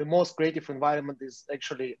the most creative environment is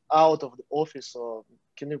actually out of the office? Or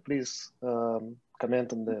can you please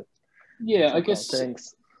comment on that? Yeah, I guess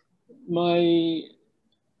thanks.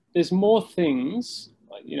 There's more things.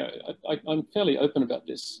 I'm fairly open about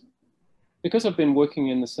this because I've been working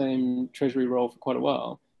in the same treasury role for quite a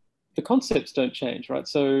while. The concepts don't change, right?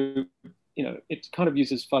 So it kind of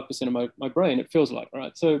uses 5% of my brain, it feels like,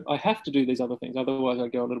 right? So I have to do these other things, otherwise I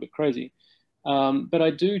go a little bit crazy. But I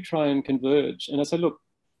do try and converge. And I say, look,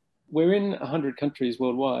 we're in 100 countries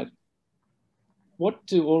worldwide. What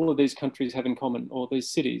do all of these countries have in common, or these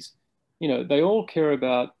cities? They all care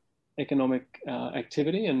about economic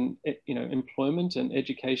activity and, employment and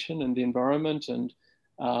education and the environment and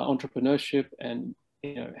entrepreneurship and,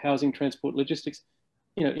 housing, transport, logistics.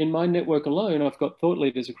 In my network alone, I've got thought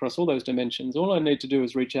leaders across all those dimensions. All I need to do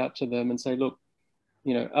is reach out to them and say, look,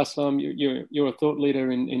 Aslam, you're a thought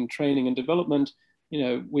leader in training and development.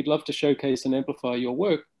 We'd love to showcase and amplify your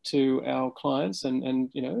work to our clients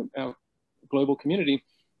and our global community.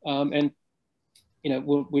 We'd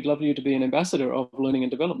love you to be an ambassador of learning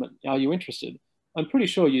and development. Are you interested? I'm pretty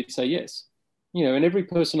sure you'd say yes. And every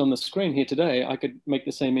person on the screen here today, I could make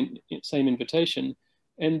the same invitation.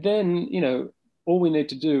 And then, all we need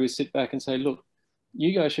to do is sit back and say, look,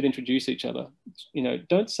 you guys should introduce each other.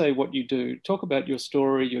 Don't say what you do. Talk about your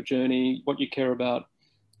story, your journey, what you care about,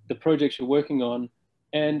 the projects you're working on,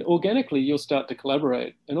 and organically you'll start to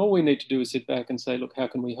collaborate. And all we need to do is sit back and say, look, how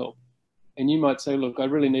can we help? And you might say, look, I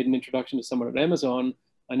really need an introduction to someone at Amazon.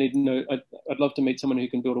 I need to know, I'd love to meet someone who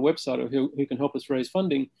can build a website or who can help us raise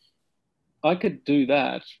funding. I could do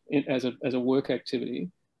that as a work activity,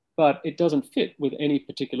 but it doesn't fit with any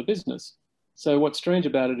particular business. So what's strange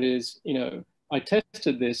about it is, I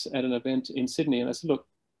tested this at an event in Sydney and I said, look,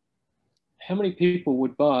 how many people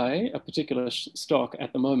would buy a particular stock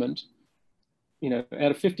at the moment?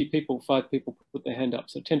 Out of 50 people, 5 people put their hand up,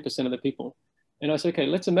 so 10% of the people. And I said, okay,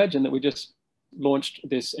 let's imagine that we just launched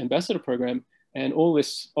this ambassador program and all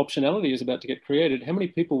this optionality is about to get created. How many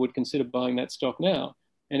people would consider buying that stock now?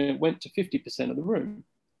 And it went to 50% of the room.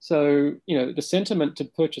 So, the sentiment to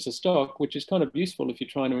purchase a stock, which is kind of useful if you're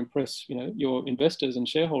trying to impress, your investors and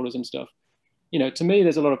shareholders and stuff. To me,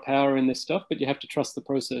 there's a lot of power in this stuff, but you have to trust the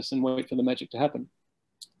process and wait for the magic to happen.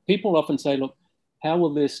 People often say, look, how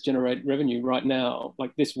will this generate revenue right now?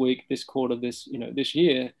 Like this week, this quarter, this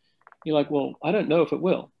year. You're like, well, I don't know if it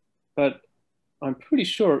will, but I'm pretty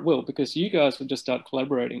sure it will because you guys will just start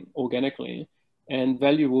collaborating organically and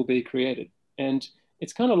value will be created. And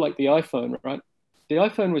it's kind of like the iPhone, right? The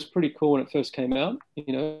iPhone was pretty cool when it first came out,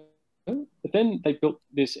 but then they built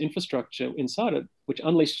this infrastructure inside it, which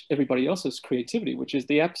unleashed everybody else's creativity, which is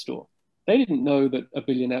the App Store. They didn't know that a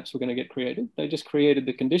billion apps were going to get created. They just created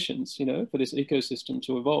the conditions, for this ecosystem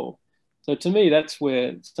to evolve. So to me, that's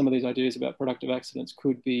where some of these ideas about productive accidents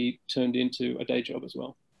could be turned into a day job as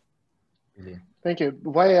well. Thank you.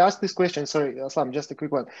 Why I asked this question, sorry, Aslam, just a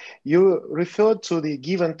quick one. You referred to the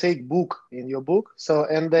give and take book in your book. So,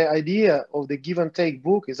 and the idea of the give and take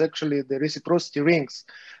book is actually the reciprocity rings.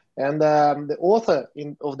 And the author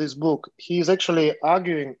of this book, he is actually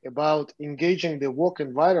arguing about engaging the work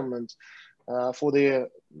environment for the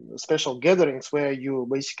special gatherings where you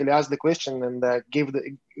basically ask the question and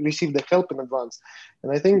receive the help in advance.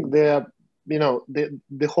 And I think the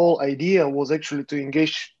whole idea was actually to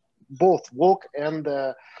engage both work and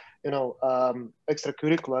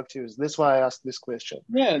extracurricular activities. That's why I asked this question.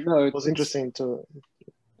 Yeah, no, it was interesting to.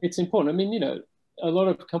 It's important. I mean, a lot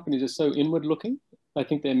of companies are so inward looking. I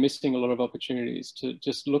think they're missing a lot of opportunities to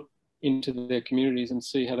just look into their communities and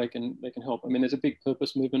see how they can help. I mean, there's a big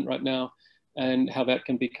purpose movement right now, and how that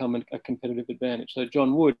can become a competitive advantage. So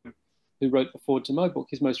John Wood, who wrote the foreword to my book,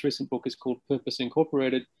 his most recent book is called Purpose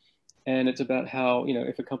Incorporated. And it's about how,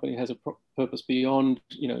 if a company has a purpose beyond,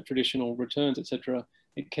 traditional returns, et cetera,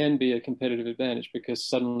 it can be a competitive advantage because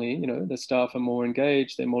suddenly, the staff are more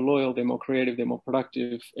engaged, they're more loyal, they're more creative, they're more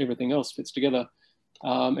productive, everything else fits together.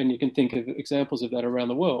 And you can think of examples of that around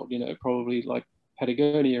the world, probably like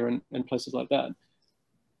Patagonia and places like that.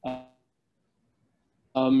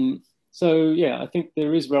 So yeah, I think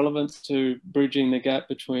there is relevance to bridging the gap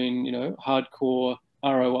between, you know, hardcore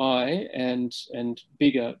ROI and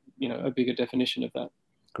bigger, you know, a bigger definition of that.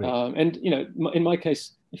 And you know, in my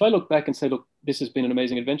case, if I look back and say, look, this has been an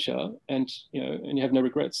amazing adventure, and you know, and you have no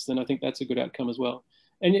regrets, then I think that's a good outcome as well.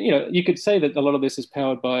 And you know, you could say that a lot of this is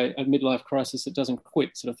powered by a midlife crisis that doesn't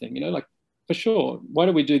quit, sort of thing. You know, like for sure, why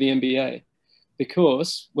do we do the MBA?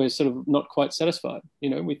 Because we're sort of not quite satisfied. You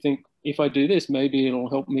know, we think if I do this, maybe it'll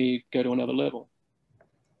help me go to another level.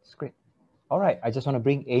 That's great. All right, I just want to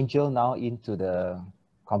bring Angel now into the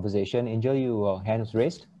conversation. Angel, your hand was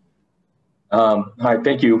raised. Hi,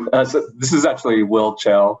 thank you. So this is actually Will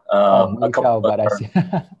Chow. Will Chow, but I see.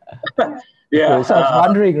 Yeah. Okay, so I was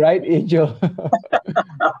wondering, right, Angel?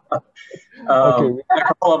 Okay. A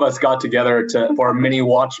couple of us got together for a mini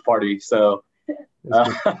watch party, so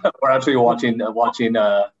we're actually watching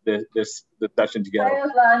this session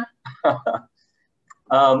together.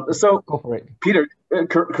 So, go for it. Peter,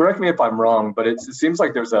 correct me if I'm wrong, but it seems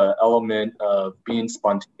like there's an element of being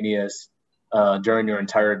spontaneous during your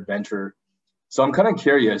entire adventure. So I'm kind of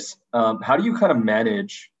curious, how do you kind of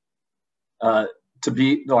manage to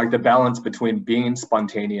be like the balance between being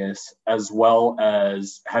spontaneous as well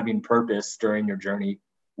as having purpose during your journey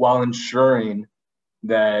while ensuring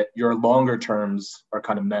that your longer terms are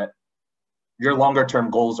kind of met, your longer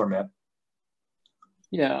term goals are met?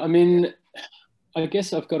 Yeah, I mean, I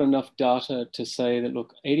guess I've got enough data to say that,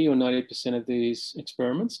 look, 80 or 90% of these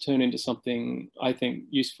experiments turn into something I think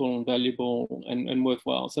useful and valuable and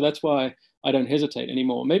worthwhile. So that's why I don't hesitate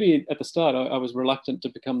anymore. Maybe at the start, I was reluctant to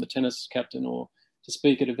become the tennis captain or to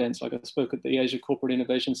speak at events. Like I spoke at the Asia Corporate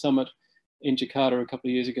Innovation Summit in Jakarta a couple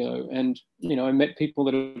of years ago. And, you know, I met people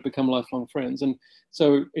that have become lifelong friends. And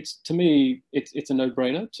so to me, it's a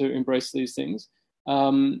no-brainer to embrace these things.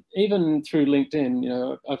 Even through LinkedIn, you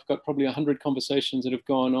know, I've got probably 100 conversations that have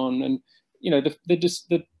gone on, and you know,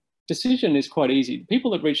 the decision is quite easy. The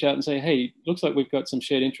people that reach out and say, "Hey, looks like we've got some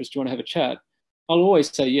shared interest. Do you want to have a chat?" I'll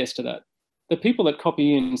always say yes to that. The people that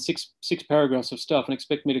copy in six paragraphs of stuff and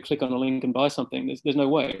expect me to click on a link and buy something, there's no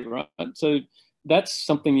way, right? So that's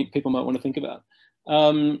something people might want to think about.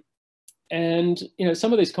 And you know,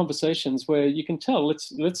 some of these conversations where you can tell,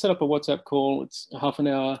 let's set up a WhatsApp call. It's half an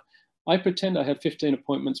hour. I pretend I have 15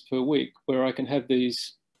 appointments per week where I can have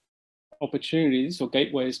these opportunities or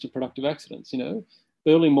gateways to productive accidents. You know,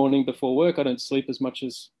 early morning before work, I don't sleep as much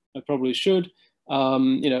as I probably should.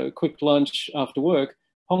 You know, quick lunch after work.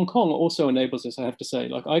 Hong Kong also enables this, I have to say.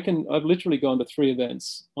 Like I've literally gone to 3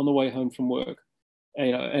 events on the way home from work.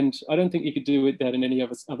 You know, and I don't think you could do that in any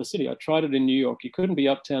other city. I tried it in New York. You couldn't be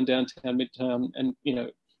uptown, downtown, midtown, and you know,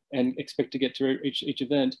 and expect to get to each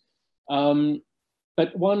event.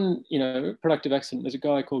 But one, you know, productive accident, there's a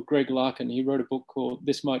guy called Greg Larkin. He wrote a book called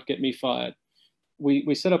This Might Get Me Fired.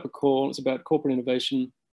 We set up a call. It's about corporate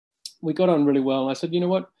innovation. We got on really well. I said, you know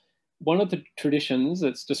what? One of the traditions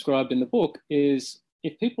that's described in the book is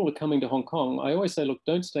if people are coming to Hong Kong, I always say, look,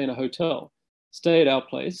 don't stay in a hotel. Stay at our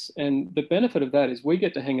place. And the benefit of that is we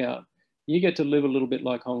get to hang out. You get to live a little bit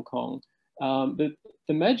like Hong Kong. The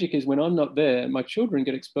magic is when I'm not there, my children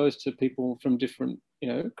get exposed to people from different, you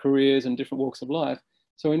know, careers and different walks of life.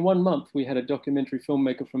 So in 1 month, we had a documentary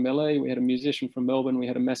filmmaker from LA, we had a musician from Melbourne, we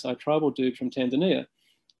had a Maasai tribal dude from Tanzania.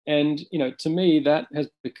 And, you know, to me, that has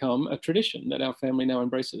become a tradition that our family now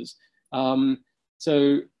embraces.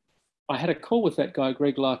 So I had a call with that guy,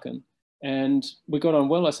 Greg Larkin, and we got on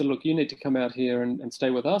well. I said, look, you need to come out here and stay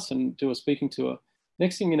with us and do a speaking tour.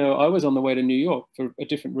 Next thing you know, I was on the way to New York for a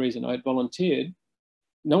different reason. I had volunteered.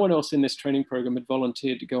 No one else in this training program had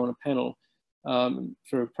volunteered to go on a panel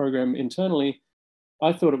for a program internally.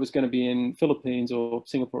 I thought it was going to be in Philippines or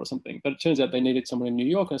Singapore or something, but it turns out they needed someone in New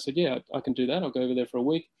York. And I said, yeah, I can do that. I'll go over there for a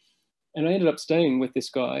week. And I ended up staying with this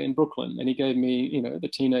guy in Brooklyn, and he gave me, you know, the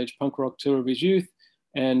teenage punk rock tour of his youth.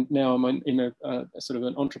 And now I'm in a sort of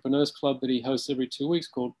an entrepreneurs club that he hosts every 2 weeks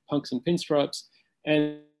called Punks and Pinstripes.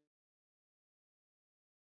 And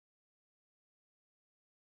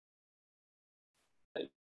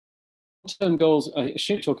long-term goals, I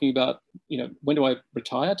assume talking about, you know, when do I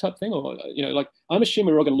retire type thing, or, you know, like I'm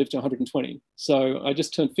assuming we're all going to live to 120. So I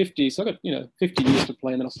just turned 50. So I got, you know, 50 years to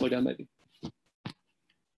play, and then I'll slow down maybe.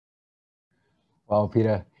 Wow,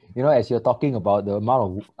 Peter, you know, as you're talking about the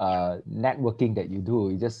amount of networking that you do,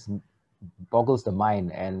 it just boggles the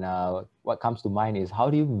mind. And what comes to mind is, how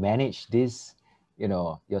do you manage this, you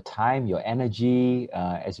know, your time, your energy,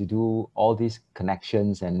 as you do all these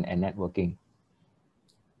connections and networking?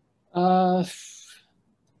 I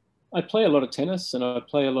play a lot of tennis, and I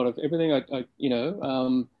play a lot of everything. You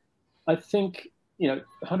know, I think, you know,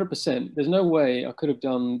 100%, there's no way I could have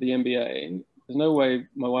done the MBA. There's no way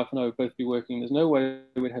my wife and I would both be working. There's no way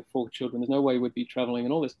we'd have 4 children. There's no way we'd be traveling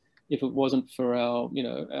and all this if it wasn't for our, you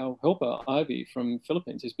know, our helper, Ivy from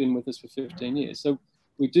Philippines, who's been with us for 15 years. So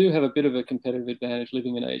we do have a bit of a competitive advantage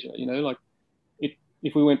living in Asia. You know, like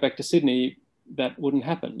if we went back to Sydney, that wouldn't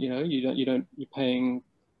happen. You know, you're paying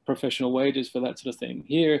professional wages for that sort of thing.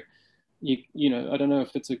 Here, you know, I don't know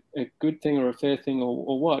if it's a good thing or a fair thing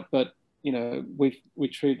or what, but you know, we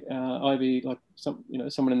treat Ivy like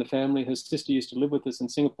someone in the family. Her sister used to live with us in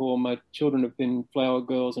Singapore. My children have been flower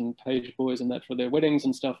girls and page boys and that for their weddings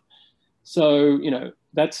and stuff. So, you know,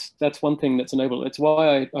 that's one thing that's enabled. It's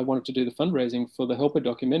why I wanted to do the fundraising for the Helper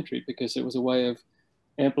documentary, because it was a way of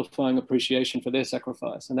amplifying appreciation for their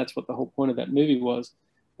sacrifice. And that's what the whole point of that movie was.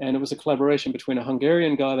 And it was a collaboration between a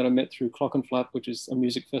Hungarian guy that I met through Clock and Flap, which is a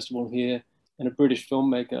music festival here, and a British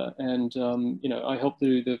filmmaker. And, you know, I helped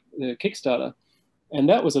do the Kickstarter. And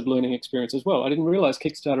that was a learning experience as well. I didn't realize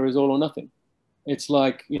Kickstarter is all or nothing. It's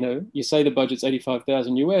like, you know, you say the budget's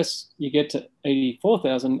 85,000 US, you get to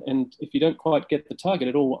 84,000. And if you don't quite get the target,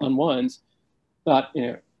 it all unwinds. But, you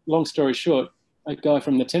know, long story short, a guy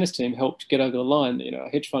from the tennis team helped get over the line, you know, a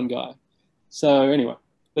hedge fund guy. So anyway,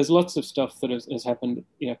 there's lots of stuff that has happened,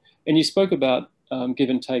 you know. And you spoke about Give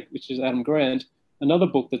and Take, which is Adam Grant. Another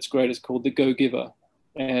book that's great is called The Go-Giver.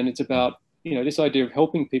 And it's about, you know, this idea of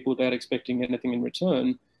helping people without expecting anything in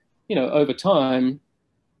return. You know, over time,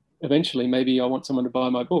 eventually, maybe I want someone to buy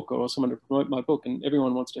my book or someone to promote my book, and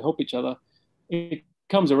everyone wants to help each other. It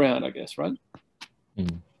comes around, I guess, right?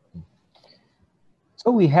 Mm.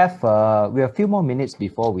 So we have a few more minutes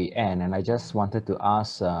before we end, and I just wanted to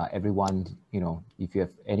ask everyone, you know, if you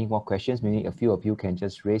have any more questions, maybe a few of you can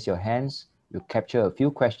just raise your hands. We'll capture a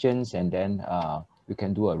few questions, and then we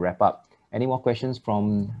can do a wrap up. Any more questions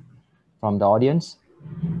from the audience?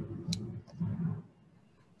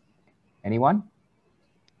 Anyone?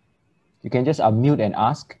 You can just unmute and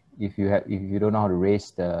ask if you don't know how to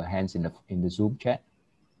raise the hands in the Zoom chat.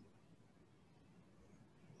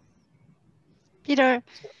 Peter,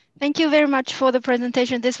 thank you very much for the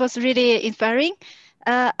presentation. This was really inspiring.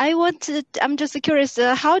 I'm just curious,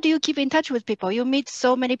 how do you keep in touch with people? You meet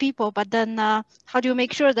so many people, but then how do you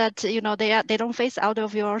make sure that, you know, they don't phase out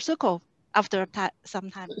of your circle after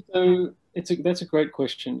some time? So that's a great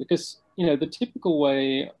question, because, you know, the typical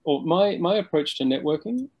way, or my approach to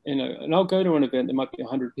networking, you know, and I'll go to an event, there might be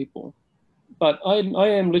 100 people, but I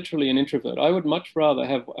am literally an introvert. I would much rather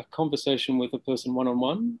have a conversation with a person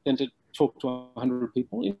one-on-one than to talk to 100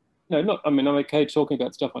 people. You know, I'm okay talking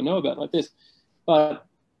about stuff I know about like this, but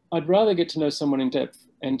I'd rather get to know someone in depth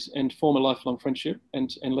and form a lifelong friendship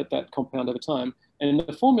and let that compound over time. And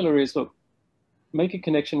the formula is, look, make a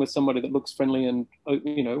connection with somebody that looks friendly and,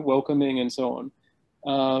 you know, welcoming and so on.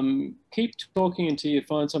 Keep talking until you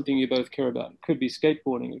find something you both care about. It could be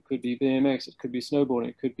skateboarding, it could be BMX, it could be snowboarding,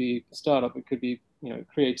 it could be a startup, it could be, you know,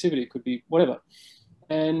 creativity, it could be whatever.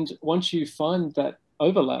 And once you find that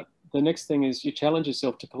overlap, the next thing is you challenge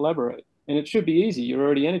yourself to collaborate. And it should be easy. You're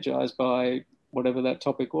already energized by whatever that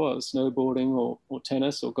topic was, snowboarding or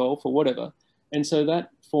tennis or golf or whatever. And so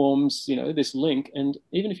that forms, you know, this link. And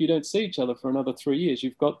even if you don't see each other for another 3 years,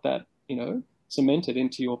 you've got that, you know, cemented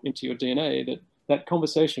into your DNA that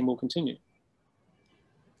conversation will continue.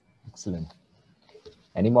 Excellent.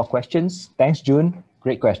 Any more questions? Thanks, June.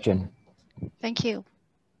 Great question. Thank you.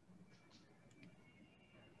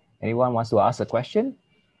 Anyone wants to ask a question?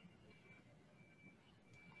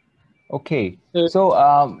 Okay.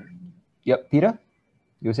 So, yep, Peter,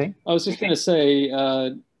 you were saying? I was just going to say,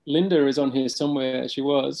 Linda is on here somewhere. She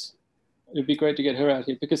was. It'd be great to get her out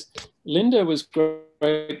here, because Linda was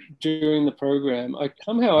great during the program.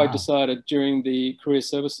 I decided during the career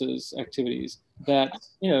services activities that,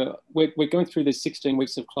 you know, we're going through these 16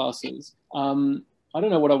 weeks of classes. I don't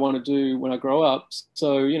know what I want to do when I grow up.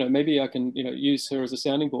 So, you know, maybe I can, you know, use her as a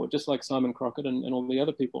sounding board, just like Simon Crockett and all the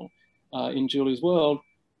other people in Julie's world.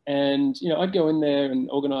 And, you know, I'd go in there and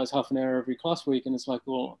organize half an hour every class week. And it's like,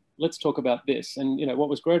 well, let's talk about this. And, you know, what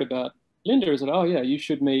was great about Linda is that, oh, yeah, you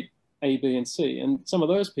should meet A, B, and C. And some of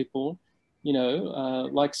those people, you know,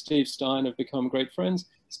 like Steve Stein, have become great friends.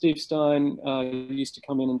 Steve Stein used to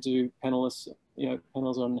come in and do panels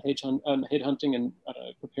on headhunting and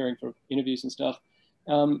preparing for interviews and stuff.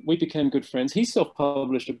 We became good friends. He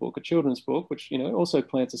self-published a book, a children's book, which, you know, also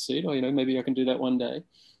plants a seed. Or, you know, maybe I can do that one day.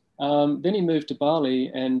 Then he moved to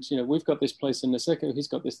Bali, and, you know, we've got this place in Niseko. He's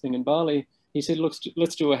got this thing in Bali. He said, look,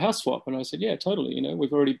 let's do a house swap. And I said, yeah, totally. You know,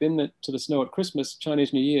 we've already been to the snow at Christmas,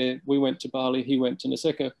 Chinese New Year. We went to Bali, he went to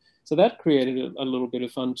Niseko. So that created a little bit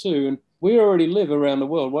of fun too. And we already live around the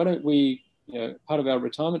world. Why don't we, you know, part of our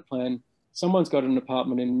retirement plan someone's got an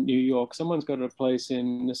apartment in New York, someone's got a place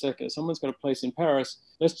in Naseka, someone's got a place in Paris.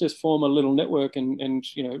 Let's just form a little network and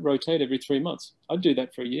you know, rotate every 3 months. I'd do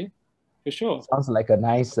that for a year, for sure. Sounds like a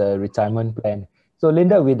nice retirement plan. So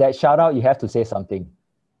Linda, with that shout out, you have to say something.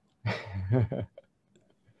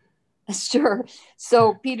 Sure.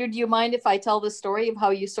 So Peter, do you mind if I tell the story of how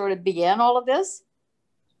you sort of began all of this?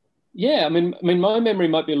 Yeah, I mean, my memory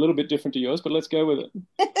might be a little bit different to yours, but let's go with it.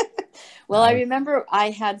 Well, I remember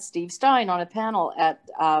I had Steve Stein on a panel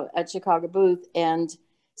at Chicago Booth, and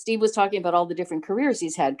Steve was talking about all the different careers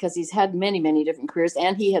he's had, because he's had many, many different careers,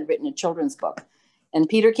 and he had written a children's book. And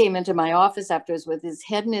Peter came into my office afterwards with his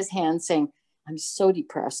head in his hand saying, "I'm so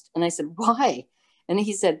depressed." And I said, "Why?" And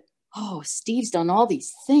he said, "Oh, Steve's done all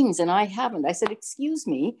these things and I haven't." I said, "Excuse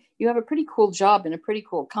me, you have a pretty cool job in a pretty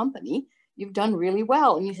cool company. You've done really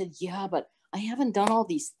well." And he said, "Yeah, but I haven't done all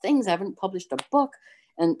these things. I haven't published a book.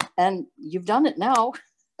 And you've done it now."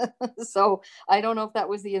 So I don't know if that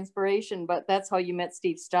was the inspiration, but that's how you met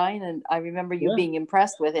Steve Stein. And I remember you being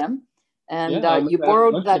impressed with him. And you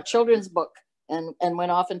borrowed that children's book and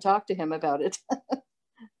went off and talked to him about it.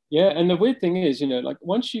 Yeah, and the weird thing is, you know, like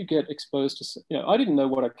once you get exposed to, you know, I didn't know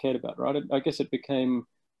what I cared about, right? I guess it became,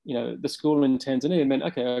 you know, the school in Tanzania meant,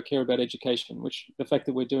 okay, I care about education, which the fact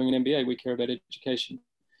that we're doing an MBA, we care about education.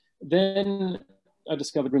 Then I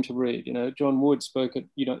discovered Room to Read. You know, John Wood spoke at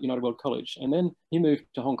United World College, and then he moved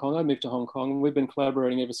to Hong Kong. I moved to Hong Kong, and we've been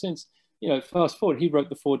collaborating ever since. You know, fast forward, he wrote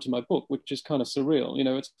the foreword to my book, which is kind of surreal. You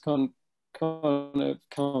know, it's kind of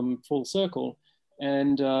come full circle.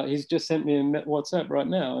 And he's just sent me a WhatsApp right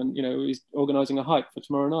now, and you know, he's organizing a hike for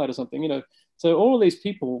tomorrow night or something. You know, so all of these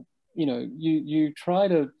people, you know, you try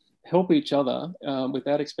to help each other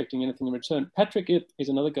without expecting anything in return. Patrick Ip is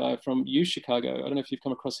another guy from U Chicago. I don't know if you've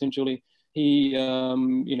come across him, Julie. He,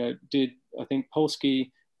 you know, did, I think,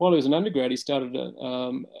 Polsky while he was an undergrad. He started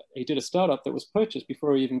he did a startup that was purchased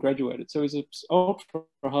before he even graduated. So he's an ultra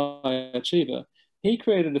high achiever. He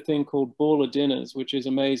created a thing called Baller Dinners, which is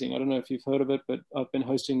amazing. I don't know if you've heard of it, but I've been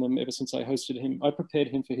hosting them ever since I hosted him. I prepared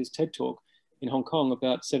him for his TED Talk in Hong Kong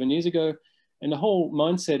about 7 years ago. And the whole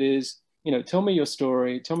mindset is, you know, tell me your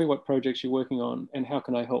story, tell me what projects you're working on, and how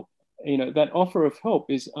can I help? You know, that offer of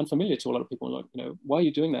help is unfamiliar to a lot of people. Like, you know, why are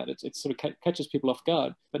you doing that? It sort of catches people off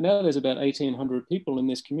guard. But now there's about 1,800 people in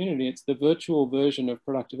this community. It's the virtual version of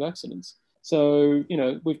productive accidents. So, you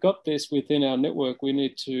know, we've got this within our network. We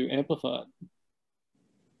need to amplify it.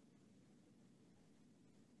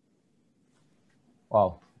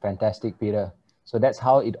 Wow, fantastic, Peter. So that's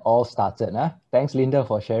how it all started. Huh? Thanks, Linda,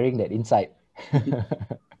 for sharing that insight.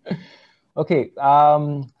 Okay,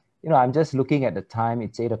 you know, I'm just looking at the time.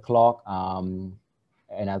 It's 8 o'clock.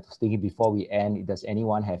 And I was thinking before we end, does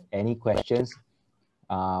anyone have any questions?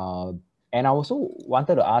 And I also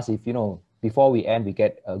wanted to ask if, you know, before we end, we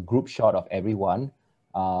get a group shot of everyone.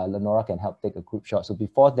 Lenora can help take a group shot. So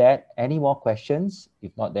before that, any more questions?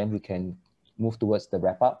 If not, then we can move towards the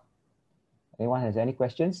wrap up. Anyone has any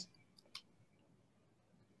questions?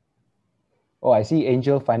 Oh, I see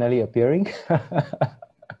Angel finally appearing.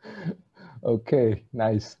 Okay,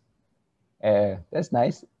 nice. That's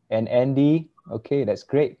nice. And Andy, okay, that's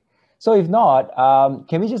great. So if not,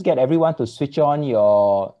 can we just get everyone to switch on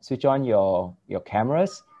your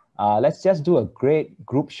cameras? Let's just do a great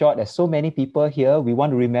group shot. There's so many people here. We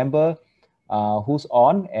want to remember who's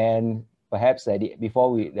on, and perhaps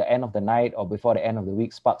before the end of the night or before the end of the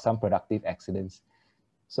week, spark some productive accidents.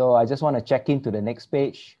 So I just want to check into the next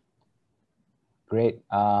page. Great.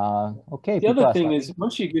 Okay. The other thing is,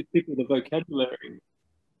 once you give people the vocabulary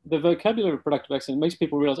of productive accident makes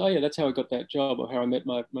people realize, oh yeah, that's how I got that job, or how I met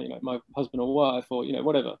my husband or wife, or you know,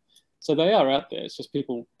 whatever. So they are out there. It's just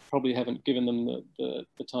people probably haven't given them the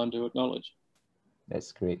time to acknowledge.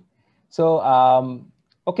 That's great. So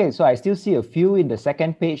okay, so I still see a few in the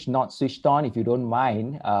second page not switched on. If you don't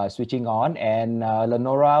mind switching on, and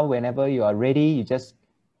Lenora, whenever you are ready, you just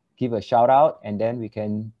give a shout out, and then we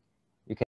can